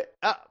 But...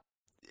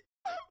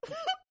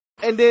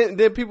 And then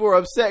people were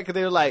upset because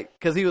they were like,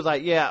 because he was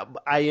like, yeah,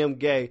 I am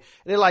gay. And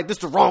they're like, this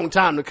is the wrong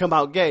time to come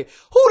out gay.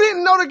 Who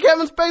didn't know that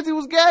Kevin Spacey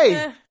was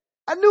gay?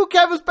 I knew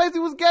Kevin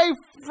Spacey was gay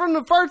from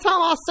the first time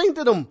I seen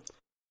him.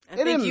 It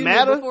didn't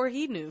matter. Knew before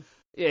he knew.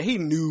 Yeah, he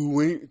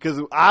knew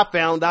because I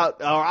found out,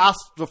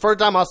 the first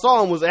time I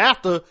saw him was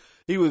after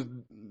he was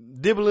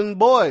dibbling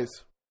boys.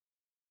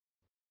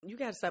 You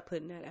got to stop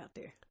putting that out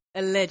there.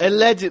 Allegedly.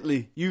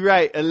 Allegedly. You're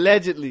right.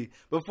 Allegedly.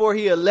 Before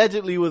he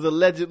allegedly was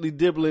allegedly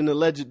dibbling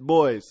alleged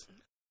boys.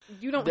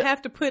 You don't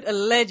have to put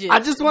alleged. I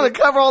just want to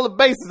cover all the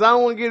bases. I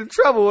don't want to get in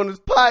trouble on this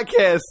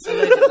podcast.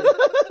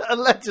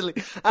 Allegedly.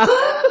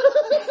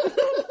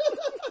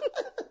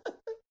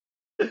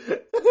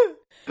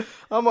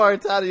 I'm already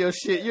tired of your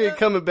shit. You ain't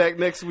coming back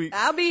next week.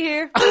 I'll be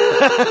here.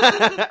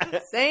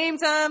 Same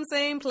time,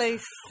 same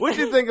place. What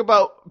do you think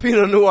about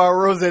Pinot Noir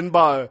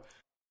Rosenbar?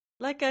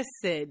 Like I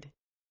said,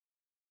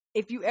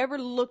 if you ever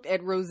looked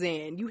at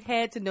Roseanne, you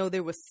had to know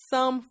there was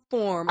some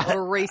form of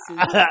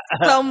racism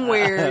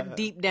somewhere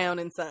deep down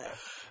inside.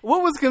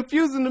 What was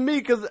confusing to me,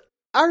 because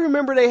I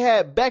remember they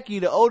had Becky,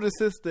 the older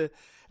sister.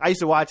 I used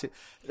to watch it.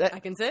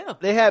 I can tell.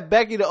 They had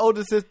Becky, the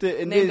older sister.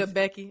 And named her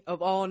Becky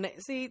of all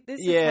names. See,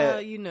 this is how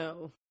you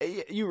know.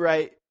 You're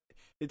right.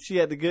 And she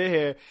had the good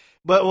hair.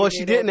 But, well,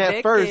 she didn't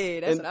at first.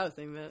 That's what I was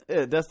thinking about.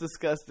 Yeah, that's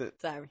disgusting.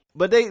 Sorry.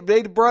 But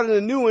they brought in a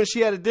new one.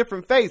 She had a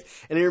different face.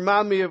 And it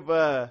reminded me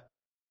of...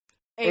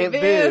 Aunt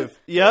Viv.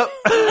 Yep.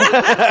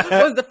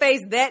 Was the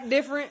face that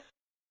different?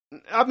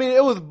 I mean,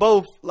 it was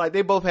both. Like,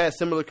 they both had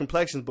similar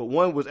complexions, but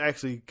one was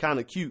actually kind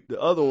of cute.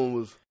 The other one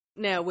was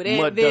now with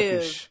Aunt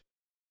Viv.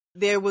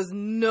 There was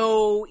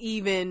not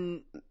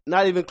even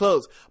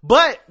close.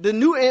 But the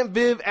new Aunt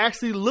Viv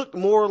actually looked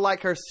more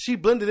like her. She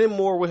blended in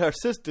more with her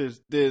sisters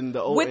than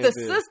the old with Aunt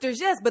the Viv. Sisters,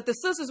 yes. But the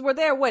sisters were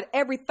there,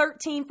 every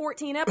 13,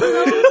 14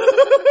 episodes?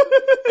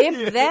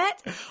 If that.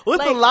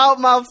 What's the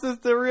loudmouth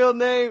sister real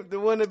name? The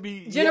one that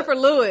be... Jennifer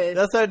Lewis.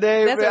 That's her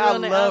name. That's her real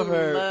name. I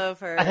love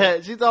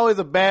her. She's always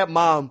a bad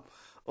mom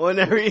on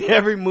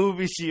every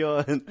movie she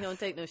on. You don't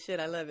take no shit.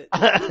 I love it.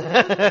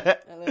 I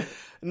love it.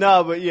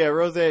 No, but yeah,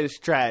 Roseanne is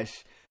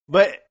trash.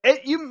 But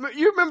you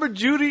remember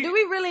Judy? Do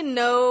we really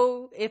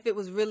know if it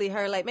was really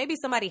her? Like, maybe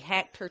somebody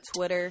hacked her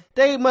Twitter.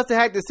 They must have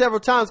hacked it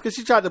several times because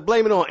she tried to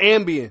blame it on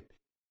Ambien.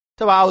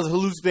 Talk about I was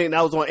hallucinating.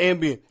 I was on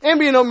Ambien.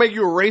 Ambien don't make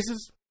you a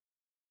racist.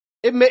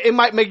 It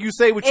might make you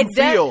say what you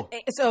feel.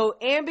 So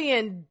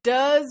Ambien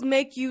does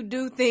make you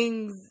do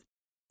things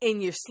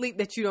in your sleep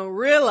that you don't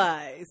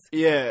realize.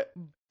 Yeah.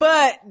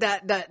 But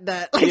like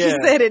you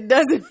said, it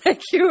doesn't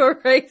make you a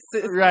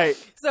racist. Right.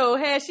 So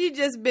has she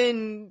just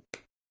been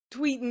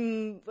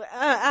tweeting?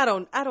 I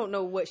don't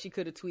know what she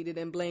could have tweeted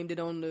and blamed it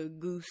on the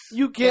goose.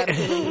 You can't.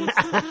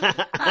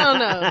 I don't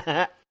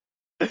know.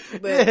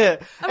 But, yeah.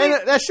 I mean,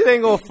 and that shit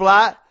ain't gonna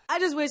fly. I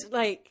just wish,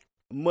 like,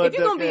 if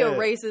you're gonna be a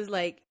racist,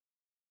 like,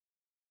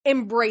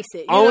 embrace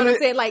it. You know what I'm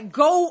saying? Like,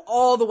 go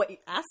all the way.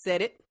 I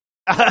said it.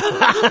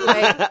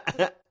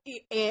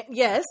 And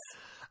yes.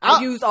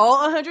 I used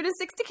all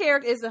 160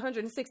 characters. It's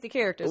 160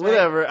 characters,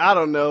 whatever. Right? I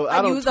don't know.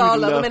 I don't used all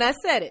enough. of them, and I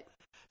said it.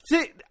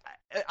 See,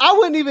 I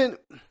wouldn't even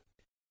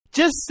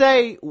just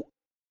say,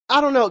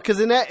 I don't know,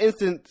 because in that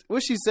instance,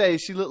 what she say?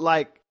 She looked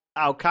like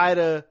Al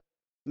Qaeda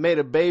made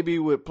a baby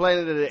with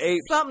Planet of the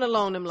Apes. Something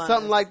along them lines.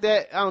 Something like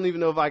that. I don't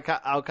even know if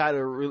Al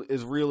Qaeda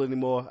is real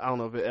anymore. I don't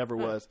know if it ever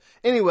was.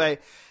 Anyway,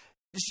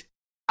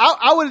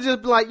 I would have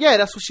just been like, yeah,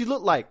 that's what she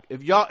looked like.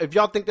 If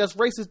y'all think that's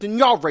racist, then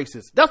y'all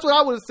racist. That's what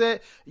I would have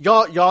said.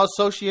 Y'all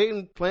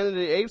associating Planet of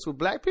the Apes with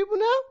black people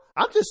now?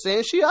 I'm just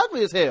saying she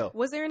ugly as hell.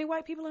 Was there any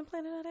white people in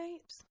Planet of the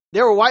Apes?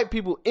 There were white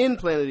people in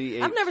Planet of the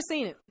Apes. I've never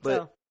seen it.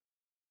 But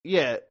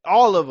yeah,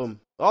 all of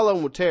them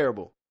were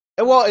terrible.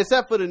 And well,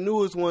 except for the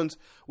newest ones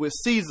with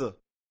Caesar.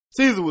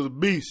 Caesar was a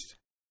beast.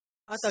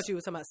 I thought you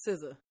were talking about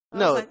SZA.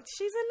 No, was like,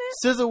 she's in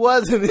there. SZA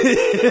wasn't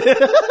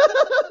it.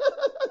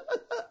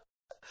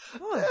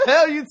 What the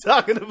hell are you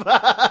talking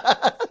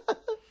about?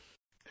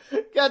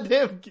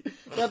 Goddamn.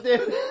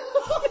 Goddamn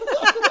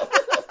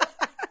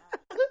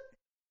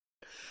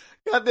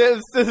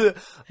sister.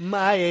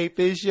 My ape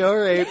is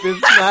your ape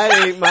is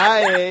my ape, my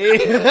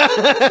ape. I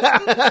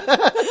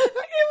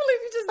can't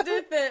believe you just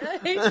did that. I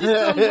hate you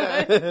so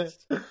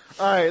much.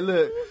 All right,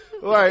 look.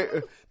 All right.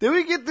 Did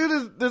we get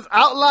through this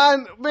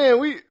outline? Man,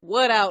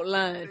 what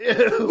outline?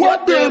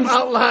 What damn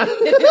outline?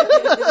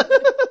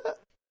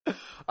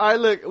 All right,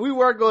 look, we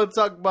were going to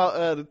talk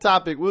about the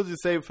topic. We'll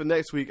just save it for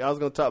next week. I was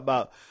going to talk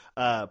about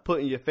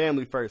putting your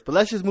family first. But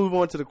let's just move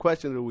on to the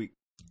question of the week.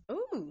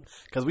 Ooh.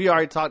 Because we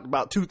already talked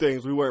about two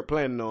things we weren't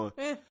planning on.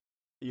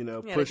 You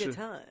know, We had a pushing good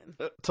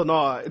time.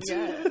 tonight.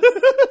 Yes.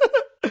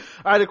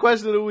 All right, the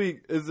question of the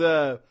week is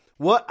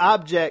what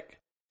object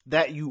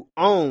that you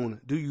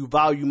own do you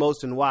value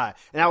most and why?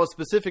 And I was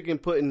specific in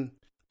putting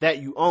that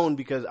you own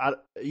because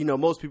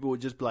most people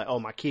would just be like, oh,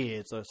 my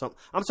kids or something.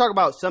 I'm talking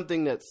about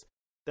something that's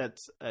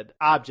an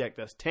object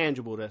that's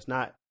tangible, that's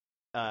not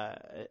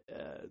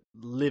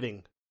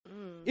living.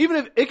 Even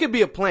if it could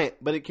be a plant,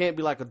 but it can't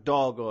be like a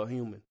dog or a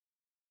human.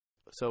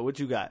 So what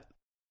you got?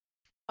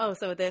 Oh,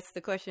 so that's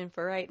the question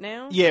for right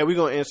now? Yeah, we're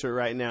going to answer it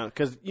right now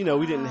because, we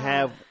didn't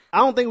have, I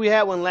don't think we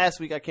had one last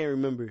week. I can't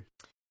remember.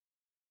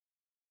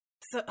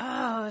 So,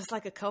 it's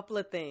like a couple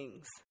of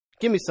things.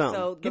 Give me something.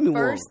 So Give the me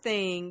first one.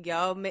 thing,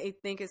 y'all may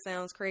think it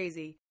sounds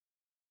crazy,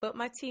 but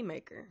my tea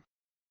maker.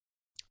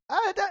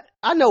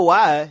 I know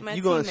why. My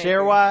You going to tea share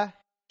maker. why?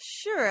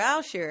 Sure,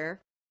 I'll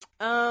share.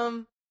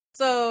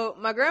 So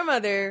my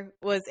grandmother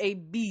was a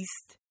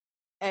beast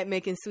at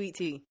making sweet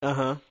tea.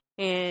 Uh-huh.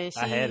 And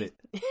I had it.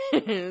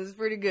 It was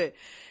pretty good.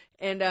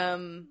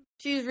 And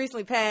she was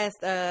recently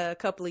passed a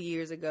couple of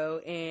years ago,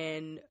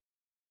 and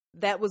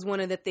that was one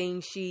of the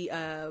things she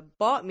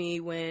bought me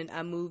when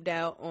I moved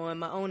out on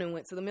my own and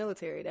went to the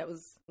military. That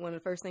was one of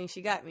the first things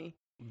she got me.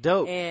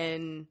 Dope.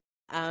 And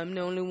I'm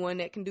the only one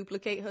that can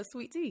duplicate her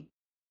sweet tea.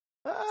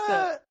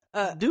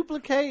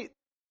 Duplicate?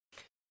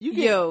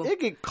 Yo. It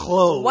get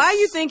close. Why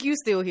you think you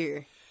still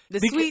here? The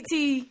Because- sweet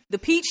tea, the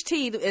peach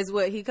tea is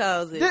what he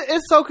calls it.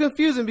 It's so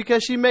confusing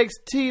because she makes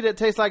tea that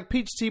tastes like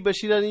peach tea, but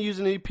she doesn't use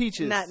any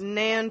peaches. Not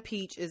nan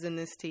peach is in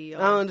this tea. I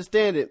don't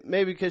understand it.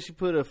 Maybe because she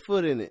put a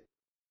foot in it.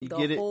 You The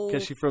get it? whole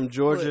Because she from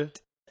Georgia.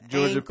 foot,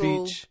 Georgia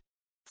ankle, peach.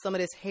 Some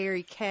of this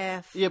hairy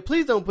calf. Yeah,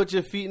 please don't put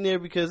your feet in there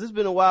because it's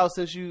been a while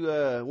since you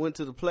went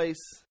to the place.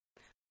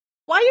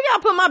 Why you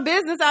gotta put my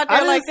business out there I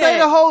didn't like say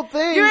that? the whole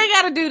thing. You ain't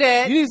gotta do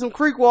that. You need some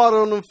creek water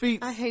on them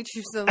feet. I hate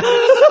you so much.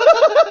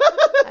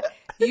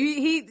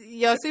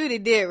 Y'all see what he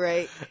did,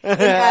 right?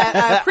 And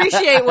I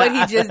appreciate what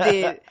he just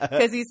did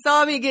because he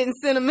saw me getting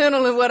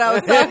sentimental in what I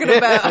was talking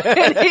about,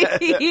 and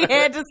he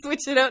had to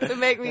switch it up to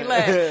make me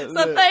laugh. So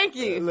Look, thank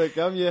you. Look,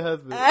 I'm your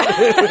husband.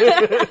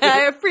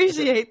 I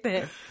appreciate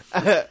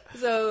that.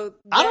 So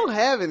I don't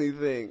have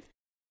anything.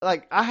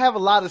 Like, I have a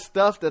lot of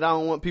stuff that I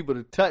don't want people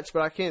to touch,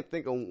 but I can't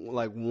think of,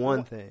 like,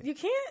 one thing. You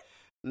can't.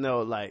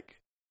 No, like,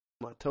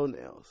 my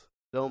toenails.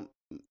 Don't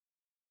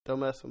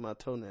mess with my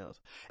toenails.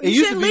 You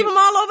shouldn't leave them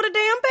all over the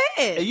damn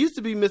bed. It used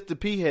to be Mr.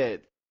 P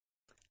Head.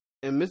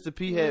 And Mr.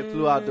 P Head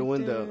flew out the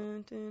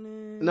window.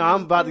 No,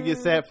 I'm about to get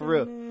sad for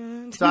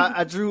real. So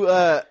I drew,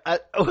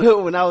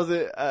 when I was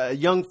a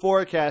young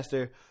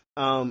forecaster,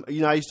 I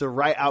used to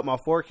write out my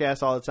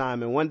forecast all the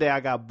time. And one day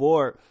I got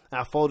bored. And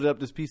I folded up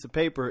this piece of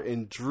paper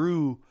and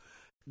drew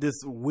this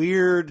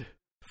weird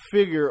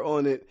figure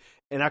on it.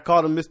 And I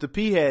called him Mr.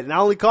 P Head. And I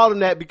only called him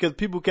that because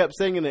people kept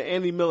singing the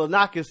Andy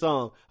Milonakis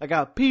song. I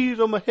got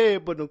peas on my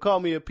head, but don't call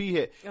me a P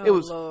Head. Oh, It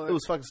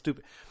was fucking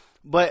stupid.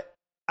 But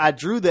I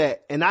drew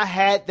that, and I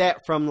had that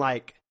from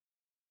like,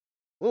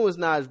 when was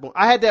Naj born?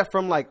 I had that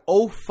from like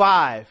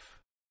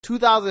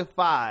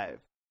 2005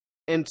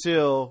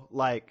 until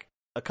like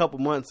a couple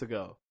months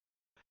ago.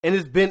 And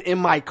it's been in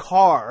my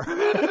car.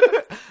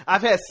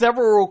 I've had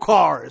several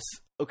cars,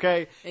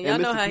 okay? And y'all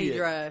know Mr. how P he Head.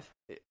 drive.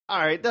 All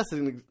right, that's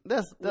Windows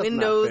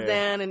not fair.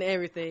 down and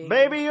everything.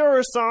 Baby, you're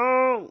a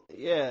song.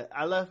 Yeah,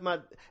 I left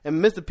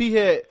and Mr. P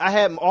Head. I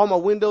had all my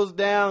windows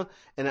down,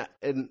 and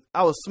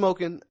I was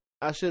smoking.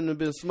 I shouldn't have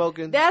been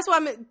smoking. That's why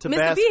Mr.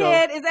 Tabasco. P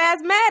Head is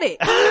asthmatic.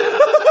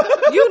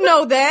 You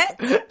know that.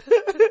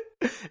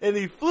 And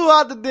he flew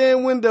out the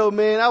damn window,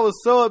 man. I was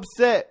so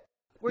upset.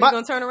 Were you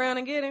gonna turn around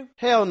and get him?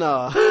 Hell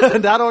no,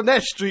 not on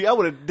that street. I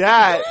would have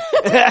died.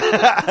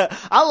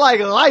 I like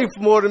life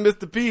more than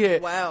Mr. P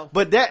Head. Wow.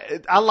 But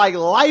I like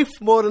life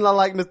more than I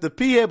like Mr.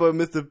 P Head. But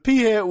Mr.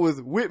 P Head was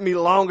with me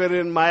longer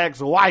than my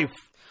ex-wife.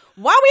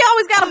 Why we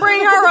always gotta bring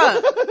her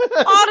up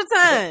all the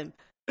time?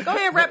 Go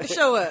ahead and wrap the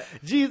show up.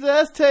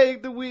 Jesus,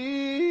 take the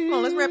wheel. Come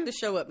on, let's wrap the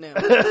show up now.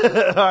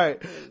 All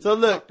right. So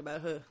look, Talked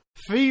about her.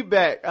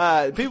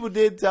 feedback. People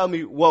did tell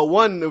me. Well,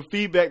 one of the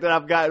feedback that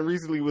I've gotten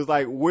recently was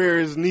like, "Where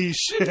is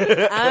Niche?"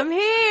 I'm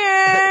here.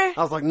 I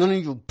was like, none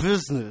of your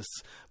business.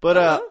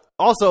 But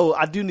also,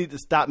 I do need to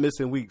stop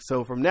missing weeks.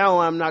 So from now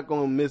on, I'm not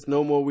going to miss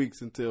no more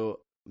weeks until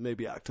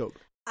maybe October.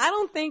 I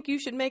don't think you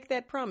should make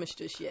that promise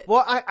just yet.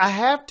 Well, I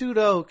have to,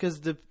 though,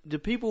 because the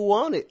people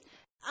want it.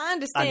 I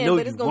understand, I know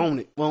but you it's gonna. want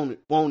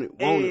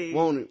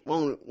it.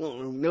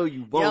 No,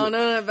 you want Y'all it.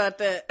 know nothing about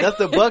that. That's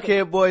the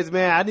Buckhead Boys,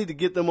 man. I need to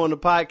get them on the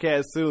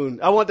podcast soon.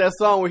 I want that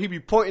song where he be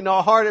pointing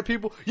all hard at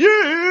people.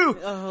 You!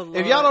 Oh, Lord.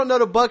 If y'all don't know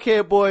the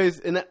Buckhead Boys,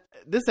 and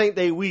this ain't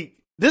they week.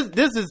 This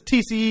is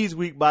TCE's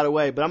week, by the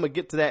way, but I'm going to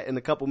get to that in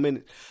a couple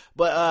minutes.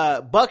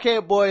 But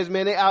Buckhead Boys,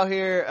 man, they out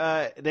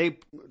here.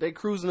 They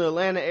cruising the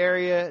Atlanta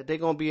area. They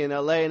going to be in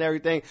LA and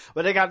everything.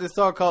 But they got this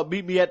song called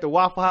Meet Me at the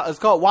Waffle House. It's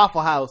called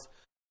Waffle House.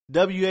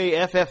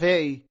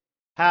 WAFFA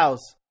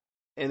House.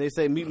 And they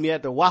say, meet me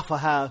at the Waffle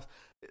House.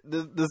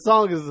 the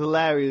song is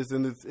hilarious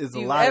and it's If a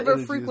you lot of ever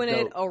energy. It's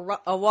frequented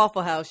dope. a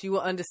Waffle House, you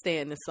will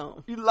understand this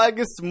song. You like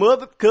it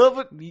smothered,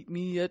 covered. Meet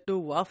me at the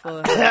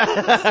Waffle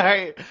House. All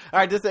right.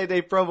 This ain't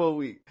their promo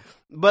week.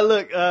 But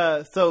look,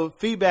 so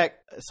feedback.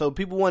 So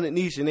people wanted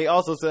Nisha, and they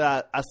also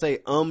said I say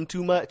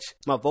too much.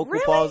 My vocal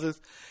Really? pauses.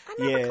 I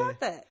never caught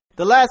that.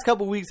 The last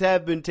couple weeks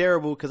have been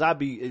terrible because I'd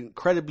be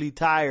incredibly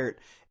tired,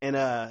 and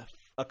a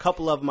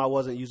couple of them I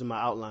wasn't using my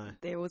outline.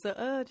 There was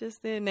a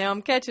just then. Now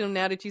I'm catching them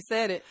now that you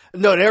said it.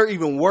 No, they're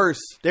even worse.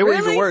 They were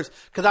even Really? worse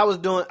because I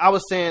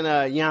was saying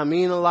yeah, I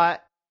mean a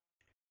lot,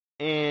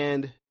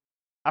 and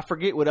I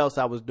forget what else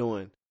I was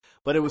doing.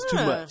 But it was too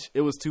much.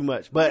 It was too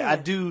much. But Yeah. I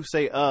do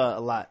say a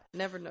lot.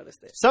 Never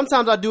noticed it.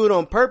 Sometimes I do it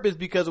on purpose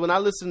because when I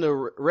listen to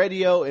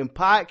radio and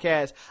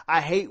podcasts, I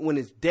hate when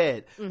it's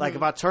dead. Like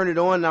if I turn it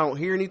on and I don't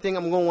hear anything,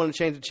 I'm going to want to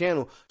change the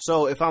channel.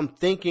 So if I'm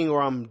thinking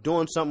or I'm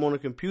doing something on the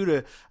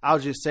computer, I'll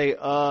just say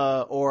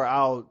or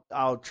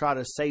I'll try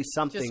to say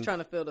something. Just trying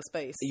to fill the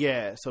space.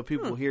 Yeah, so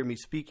people hear me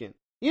speaking.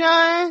 You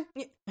know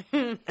what I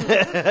mean?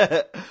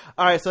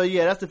 All right, so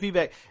yeah, that's the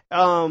feedback.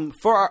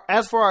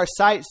 As for our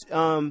sites,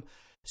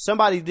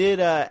 somebody did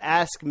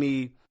ask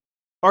me,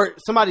 or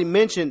somebody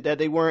mentioned that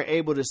they weren't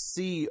able to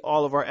see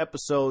all of our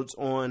episodes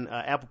on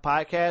Apple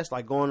Podcasts,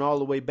 like going all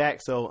the way back.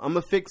 So I'm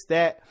going to fix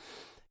that.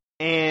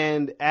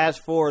 And as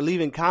for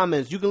leaving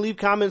comments, you can leave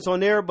comments on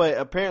there, but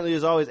apparently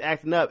it's always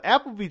acting up.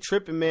 Apple be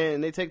tripping, man,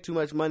 and they take too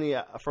much money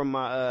from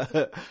my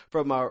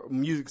from my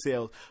music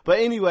sales. But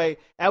anyway,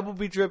 Apple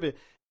be tripping.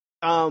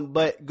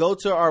 But go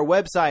to our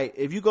website.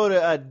 If you go to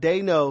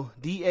Daeno,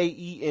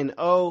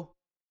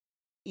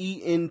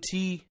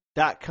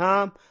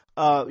 DaenoEnt.com,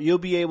 you'll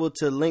be able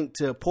to link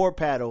to Pour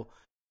Paddle,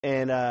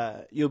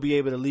 and you'll be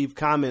able to leave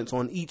comments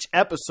on each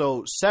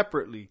episode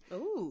separately.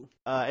 Ooh.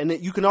 And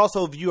then you can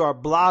also view our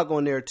blog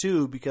on there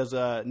too, because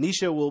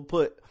Nisha will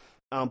put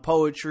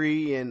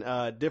poetry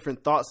and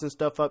different thoughts and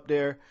stuff up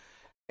there.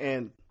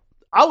 And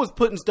I was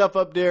putting stuff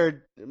up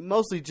there,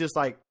 mostly just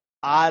like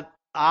odd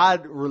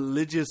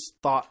religious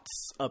thoughts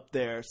up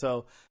there.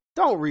 So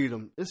don't read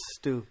them. It's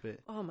stupid.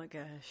 Oh my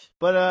gosh.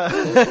 But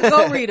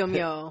Go read them,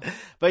 y'all.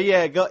 But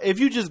yeah, go if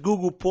you just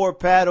Google Pour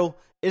Paddle,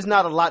 it's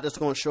not a lot that's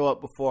going to show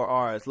up before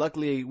ours.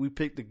 Luckily, we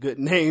picked a good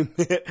name,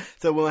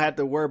 so we don't have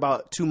to worry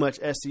about too much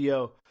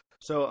SEO.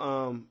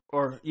 So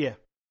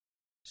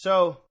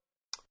So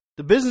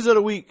the business of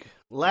the week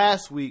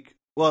last week,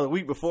 well, the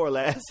week before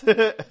last,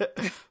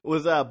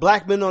 was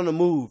Black Men on the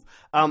Move.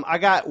 I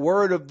got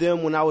word of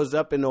them when I was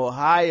up in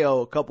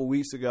Ohio a couple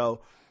weeks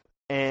ago,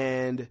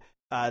 and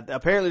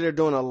apparently they're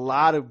doing a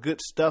lot of good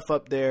stuff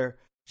up there.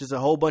 Just a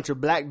whole bunch of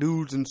black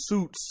dudes in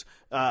suits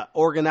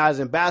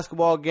organizing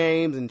basketball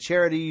games and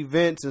charity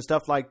events and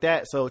stuff like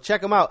that. So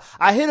check them out.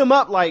 I hit them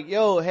up like,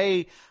 yo,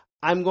 hey,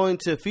 I'm going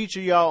to feature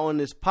y'all on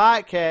this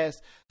podcast,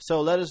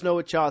 so let us know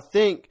what y'all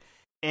think.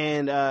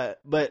 And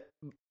but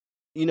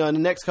you know, in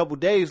the next couple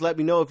days, let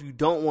me know if you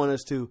don't want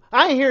us to.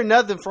 I ain't hear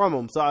nothing from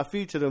them, so I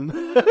featured them.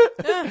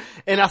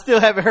 And I still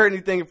haven't heard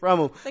anything from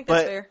them. I think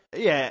that's fair.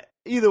 Yeah,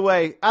 either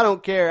way, I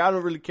don't care. I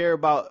don't really care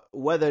about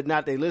whether or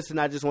not they listen.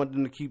 I just want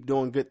them to keep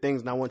doing good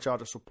things, and I want y'all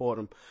to support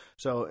them.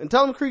 So, and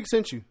tell them Creek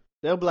sent you.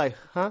 They'll be like,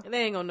 huh?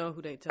 They ain't gonna know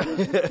who they telling.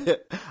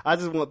 I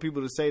just want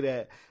people to say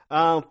that.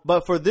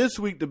 But for this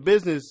week, the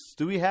business,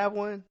 do we have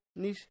one,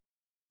 Nish?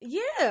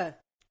 Yeah.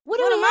 What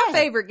do One we of my have?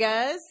 favorite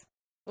guys.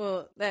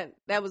 Well, that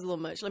was a little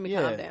much. Let me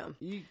calm down.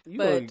 You But-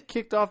 gonna get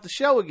kicked off the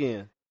show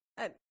again.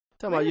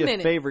 Talking about wait a your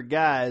minute. favorite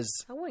guys.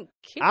 I went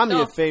kicked I'm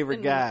your off favorite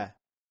in- guy.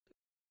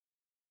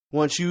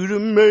 Want you to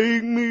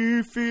make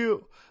me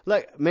feel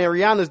like, man,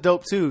 Rihanna's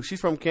dope too. She's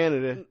from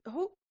Canada.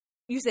 Who?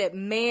 You said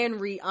Man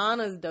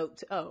Rihanna's dope.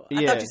 Oh,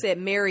 I Yeah. thought you said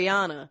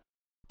Mariana.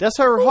 That's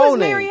her Who whole is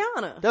name.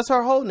 Mariana? That's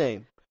her whole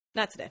name.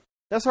 Not today.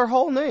 That's her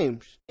whole name.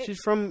 She's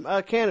from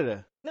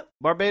Canada. Nope.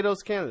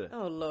 Barbados, Canada.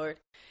 Oh Lord.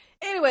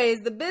 Anyways,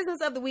 the business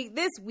of the week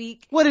this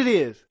week What it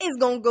is? is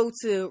gonna go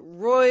to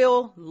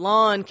Royal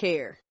Lawn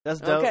Care. That's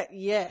dope. Okay.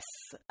 Yes.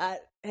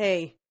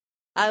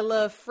 I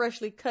love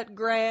freshly cut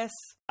grass.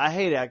 I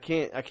hate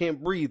it. I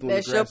can't breathe when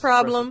That's the your grass is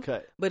problem,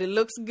 freshly but it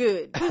looks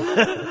good.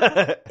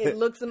 cut. It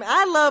looks.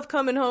 I love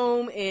coming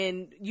home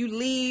and you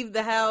leave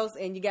the house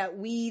and you got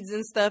weeds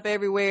and stuff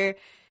everywhere,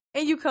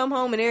 and you come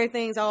home and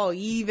everything's all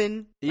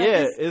even. Like,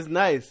 Yeah, it's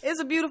nice. it's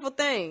a beautiful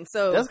thing.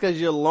 So That's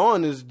because your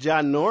lawn is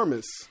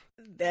ginormous.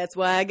 that's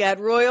why I got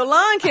Royal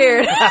Lawn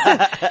Care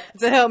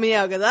to help me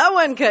out, because I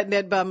wasn't cutting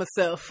that by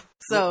myself.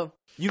 So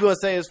You gonna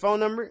say his phone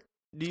number?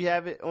 Do you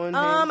have it on?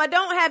 hand? I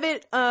don't have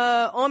it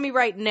on me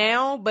right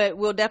now, but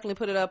we'll definitely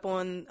put it up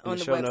on the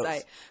show website.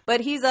 notes.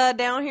 But he's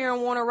down here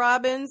in Warner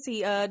Robins.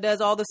 He does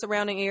all the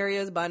surrounding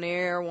areas: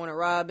 Bonaire, Warner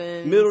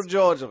Robins, Middle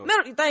Georgia.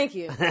 Middle. Thank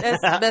you. That's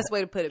the best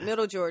way to put it.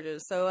 Middle Georgia.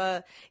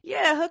 So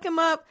yeah, hook him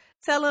up.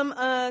 Tell him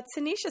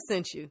Tanisha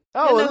sent you.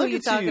 Oh, You know well, who look you're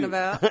at talking you.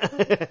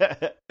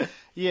 about.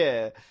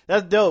 Yeah,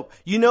 that's dope.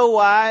 You know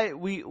why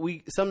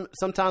we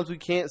sometimes we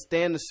can't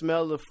stand the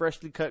smell of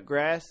freshly cut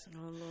grass?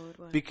 Oh Lord,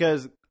 what?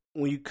 Because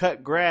when you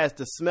cut grass,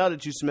 the smell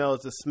that you smell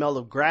is the smell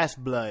of grass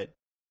blood.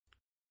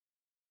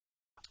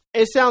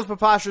 It sounds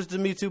preposterous to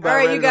me too. All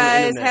right, you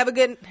guys have a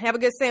good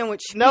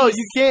sandwich. No, Peace.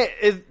 you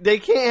can't. They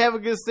can't have a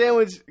good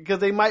sandwich because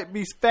they might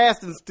be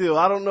fasting still.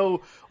 I don't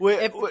know.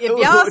 If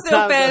y'all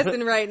still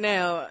fasting right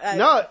now,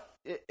 no,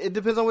 it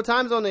depends on what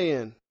time zone they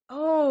in.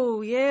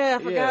 Oh yeah,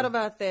 I forgot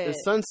about that.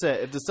 It's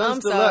sunset. If the sun's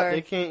still up,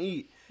 they can't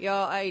eat.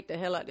 Y'all, I ate the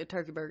hell out of the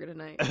turkey burger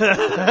tonight.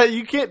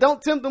 You can't.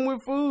 Don't tempt them with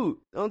food.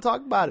 Don't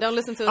talk about it. Don't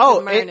listen to it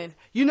in the morning.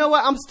 You know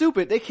what? I'm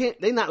stupid. They can't.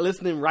 They're not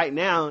listening right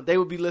now. They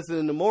would be listening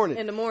in the morning.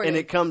 In the morning, and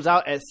it comes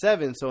out at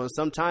 7. So in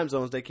some time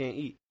zones they can't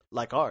eat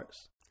like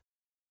ours.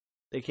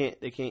 They can't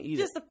eat.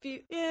 Just a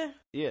few. Yeah.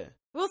 Yeah.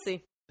 We'll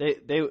see. They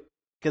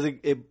because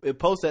it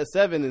posts at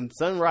 7 and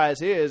sunrise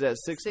here is at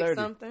 6:30.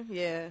 Something.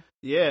 Yeah.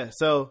 Yeah.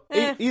 So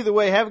either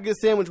way, have a good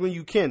sandwich when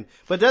you can.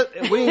 But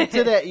we ain't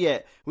to that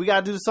yet. We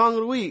gotta do the song of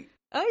the week.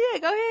 Oh, yeah,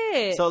 go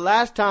ahead. So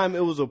last time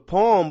it was a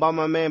poem by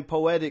my man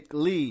Poetic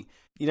Lee.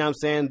 You know what I'm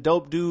saying?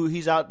 Dope dude.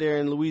 He's out there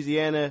in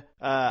Louisiana.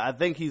 I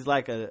think he's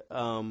like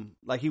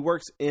he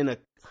works in a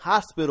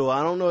hospital.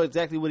 I don't know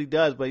exactly what he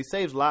does, but he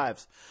saves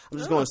lives. I'm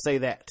just going to say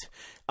that.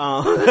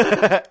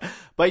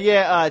 But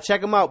yeah,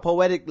 check him out,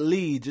 Poetic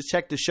Lee. Just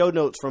check the show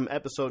notes from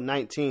episode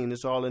 19.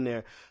 It's all in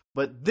there.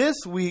 But this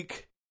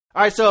week...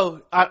 All right,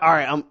 so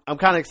I'm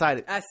kind of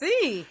excited. I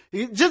see.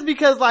 Just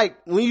because, like,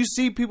 when you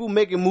see people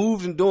making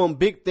moves and doing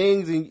big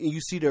things, and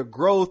you see their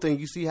growth, and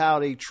you see how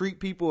they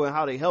treat people and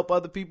how they help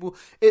other people,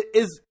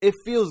 it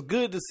feels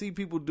good to see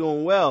people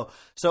doing well.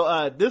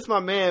 So this my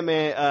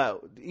man,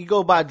 he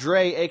go by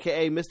Dre,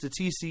 aka Mr.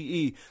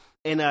 TCE,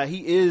 and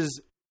he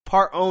is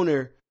part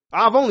owner.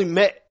 I've only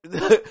met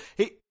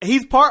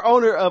he's part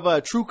owner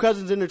of True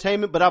Cousins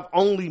Entertainment, but I've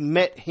only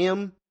met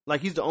him.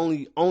 Like, he's the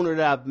only owner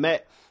that I've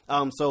met.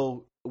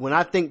 So when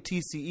I think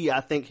TCE, I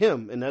think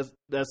him, and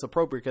that's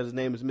appropriate because his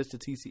name is Mr.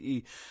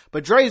 TCE.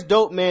 But Dre's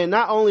dope, man.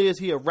 Not only is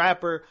he a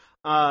rapper,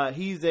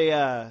 he's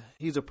a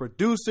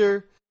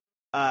producer,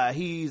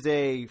 he's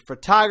a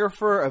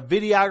photographer, a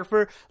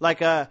videographer. Like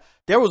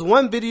there was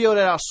one video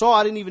that I saw,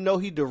 I didn't even know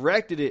he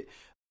directed it.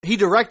 He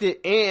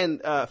directed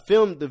and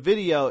filmed the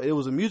video. It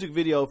was a music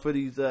video for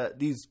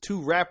these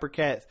two rapper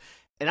cats,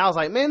 and I was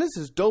like, man, this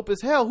is dope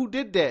as hell. Who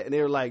did that? And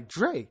they were like,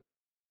 Dre.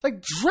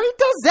 Like, Dre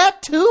does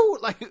that too?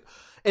 Like,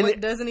 and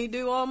what doesn't he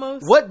do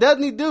almost? What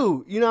doesn't he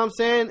do? You know what I'm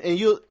saying?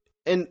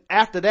 And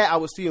after that, I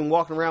would see him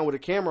walking around with a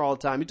camera all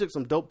the time. He took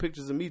some dope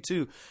pictures of me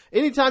too.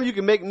 Anytime you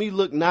can make me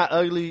look not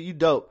ugly, you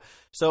dope.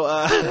 So,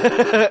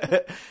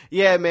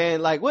 yeah,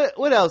 man, like,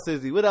 what else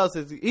is he? What else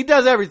is he? He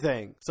does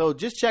everything. So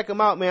just check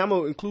him out, man. I'm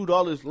going to include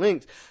all his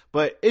links,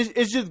 but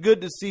it's just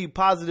good to see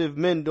positive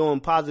men doing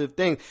positive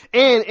things.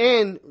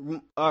 And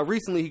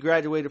recently he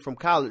graduated from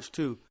college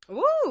too.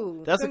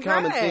 Woo! That's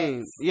congrats. A common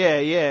theme.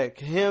 Yeah.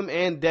 Him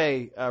and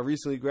Day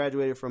recently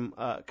graduated from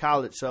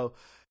college. So,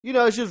 you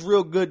know, it's just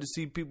real good to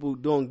see people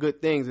doing good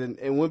things.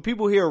 And when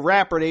people hear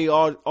rapper, they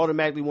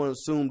automatically want to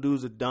assume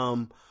dudes are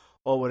dumb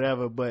or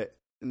whatever. But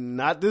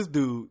not this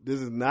dude. This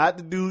is not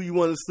the dude you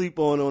want to sleep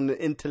on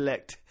the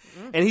intellect.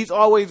 Mm-hmm. And he's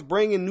always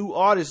bringing new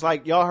artists.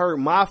 Like, y'all heard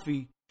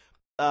Mafi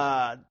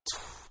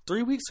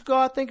 3 weeks ago,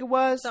 I think it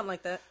was. Something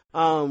like that.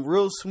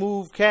 Real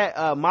smooth cat.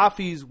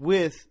 Mafi's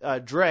with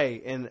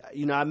Dre, and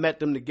you know, I met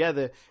them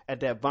together at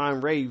that Von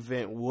Ray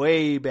event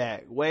way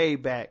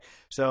back.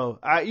 So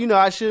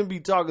I shouldn't be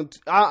talking.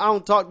 I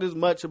don't talk this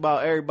much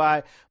about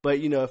everybody,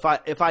 but you know,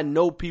 if I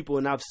know people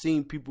and I've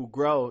seen people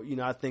grow, you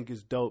know, I think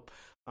it's dope.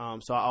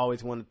 So I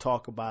always want to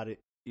talk about it.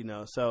 You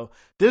know, so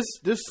this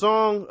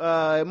song,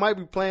 it might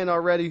be playing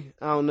already.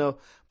 I don't know,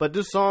 but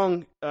this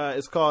song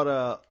is called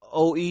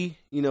OE. You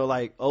know,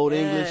 like Old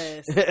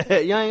English.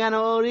 You ain't got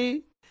no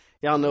OE.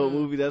 Y'all know what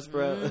movie that's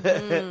from.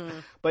 Mm-hmm.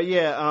 But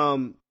yeah,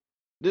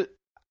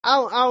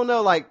 I don't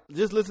know, like,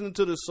 just listening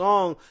to the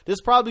song, this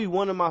is probably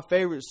one of my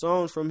favorite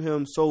songs from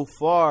him so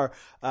far.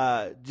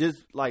 Just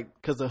like,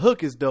 cause the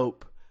hook is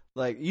dope.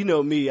 Like, you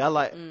know me, I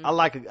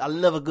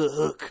love a good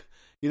hook.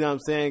 You know what I'm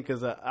saying?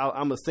 Cause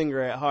I'm a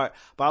singer at heart,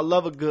 but I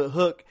love a good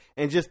hook,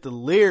 and just the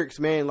lyrics,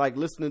 man, like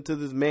listening to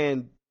this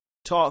man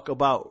talk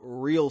about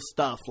real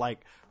stuff,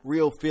 like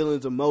real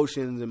feelings,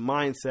 emotions, and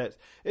mindsets.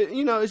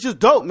 It's just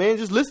dope, man.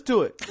 Just listen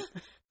to it.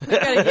 You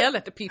gotta yell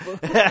at the people.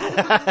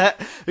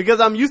 Because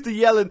I'm used to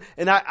yelling,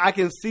 and I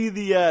can see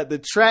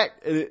the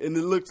track, and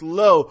it looks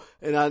low,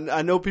 and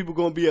I know people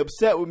gonna be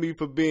upset with me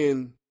for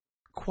being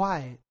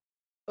quiet,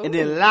 and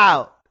then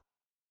loud,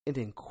 and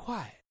then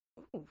quiet.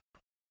 Ooh.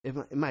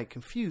 It might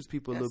confuse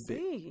people a little bit.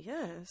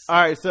 Yes. All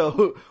right,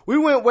 so we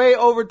went way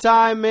over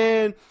time,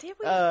 man. Did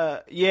we?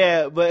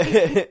 Yeah, but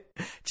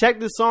check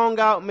the song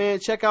out, man.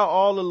 Check out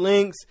all the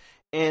links.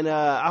 And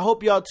I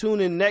hope y'all tune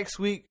in next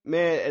week,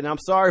 man. And I'm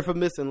sorry for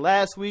missing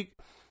last week.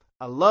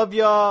 I love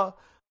y'all.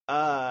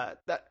 I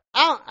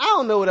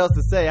don't know what else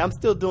to say. I'm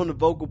still doing the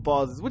vocal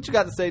pauses. What you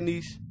got to say,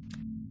 Niche?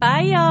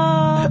 Bye,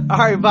 y'all. All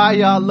right, bye,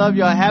 y'all. Love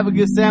y'all. Have a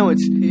good sandwich.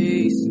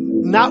 Peace.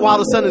 Not while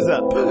the sun is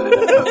up.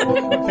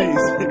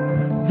 Peace.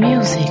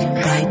 Music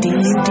by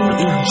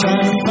DMDE.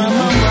 Trying to find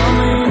my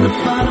mama in the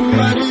bottom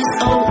of this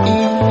OE.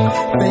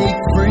 Fake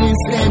friends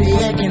steady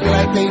acting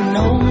like they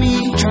know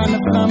me. Trying to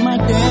find my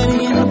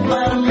daddy in the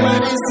bottom of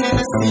this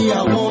Hennessy.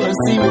 I wanna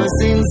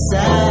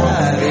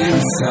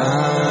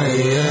inside,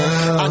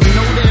 yeah. I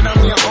know that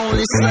I'm your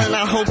only son,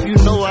 I hope you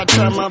know I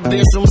try my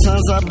best.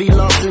 Sometimes I be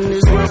lost in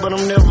this world, but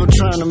I'm never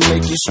trying to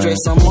make you stress.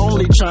 I'm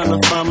only trying to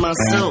find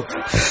myself.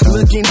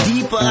 Looking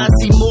deeper, I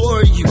see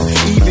more of you.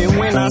 Even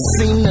when I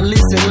seem to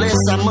listen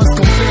less, I must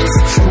confess,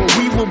 when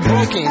we were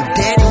broken,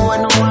 Daddy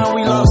wasn't around,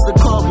 we lost the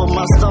car, but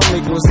my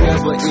stomach was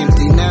never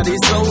empty. Now this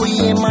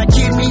OE in my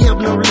kidney help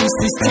to release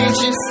these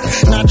tensions.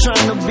 Not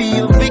trying to be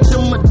a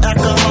victim of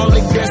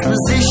alcoholic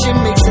disposition,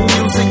 mixing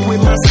music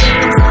with my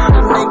symptoms. Now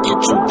the naked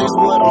truth is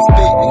what I'm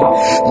spitting.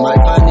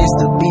 Might find this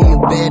to be a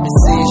bad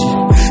decision.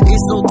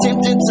 It's so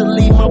tempting to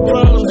leave my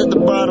problems at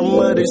the bottom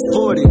of this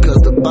 40,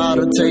 cause the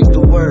bottle takes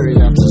the worry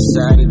after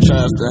side it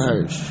tries to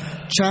hurt.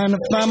 Trying to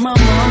find my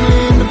mama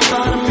in the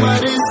bottom of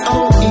this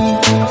OE.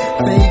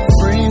 Fake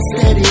friends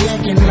steady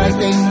acting like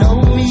they know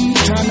me.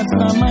 Trying to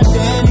find my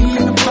daddy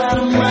in the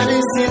bottom of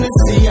this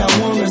Hennessy. I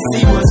wanna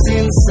see what's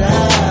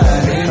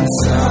inside,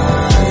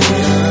 inside,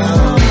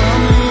 yeah. Mama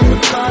in the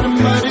bottom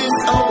of this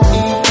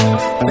OE.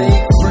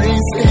 Fake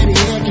friends steady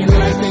acting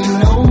like they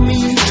know me.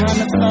 Trying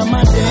to find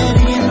my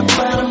daddy in the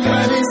bottom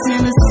of this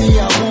Hennessy.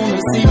 I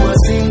wanna see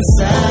what's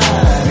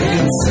inside,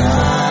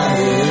 inside,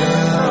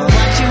 yeah.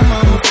 Watch your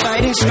mama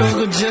fight and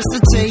struggle just to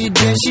tell you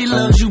that she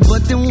loves you,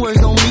 but them words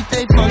don't meet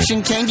they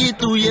function, can't get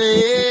through your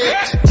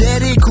head.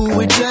 Daddy cool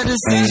with your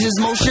decisions,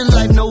 most your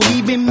life, no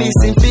he been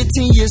missing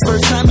 15 years,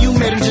 first time you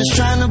met him, just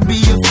trying to be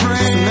your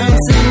friend. So now I'm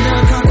sitting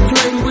down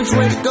contemplating which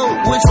way to go,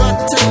 which route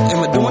to take. Am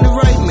I doing it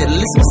right? Made a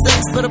list of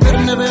mistakes, but I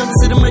better never ever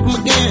sit and make them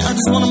again. I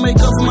just wanna make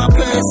up for my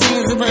past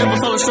sins. If I ever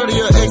fall short of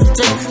your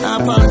expectations,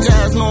 I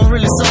apologize, no I'm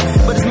really sorry.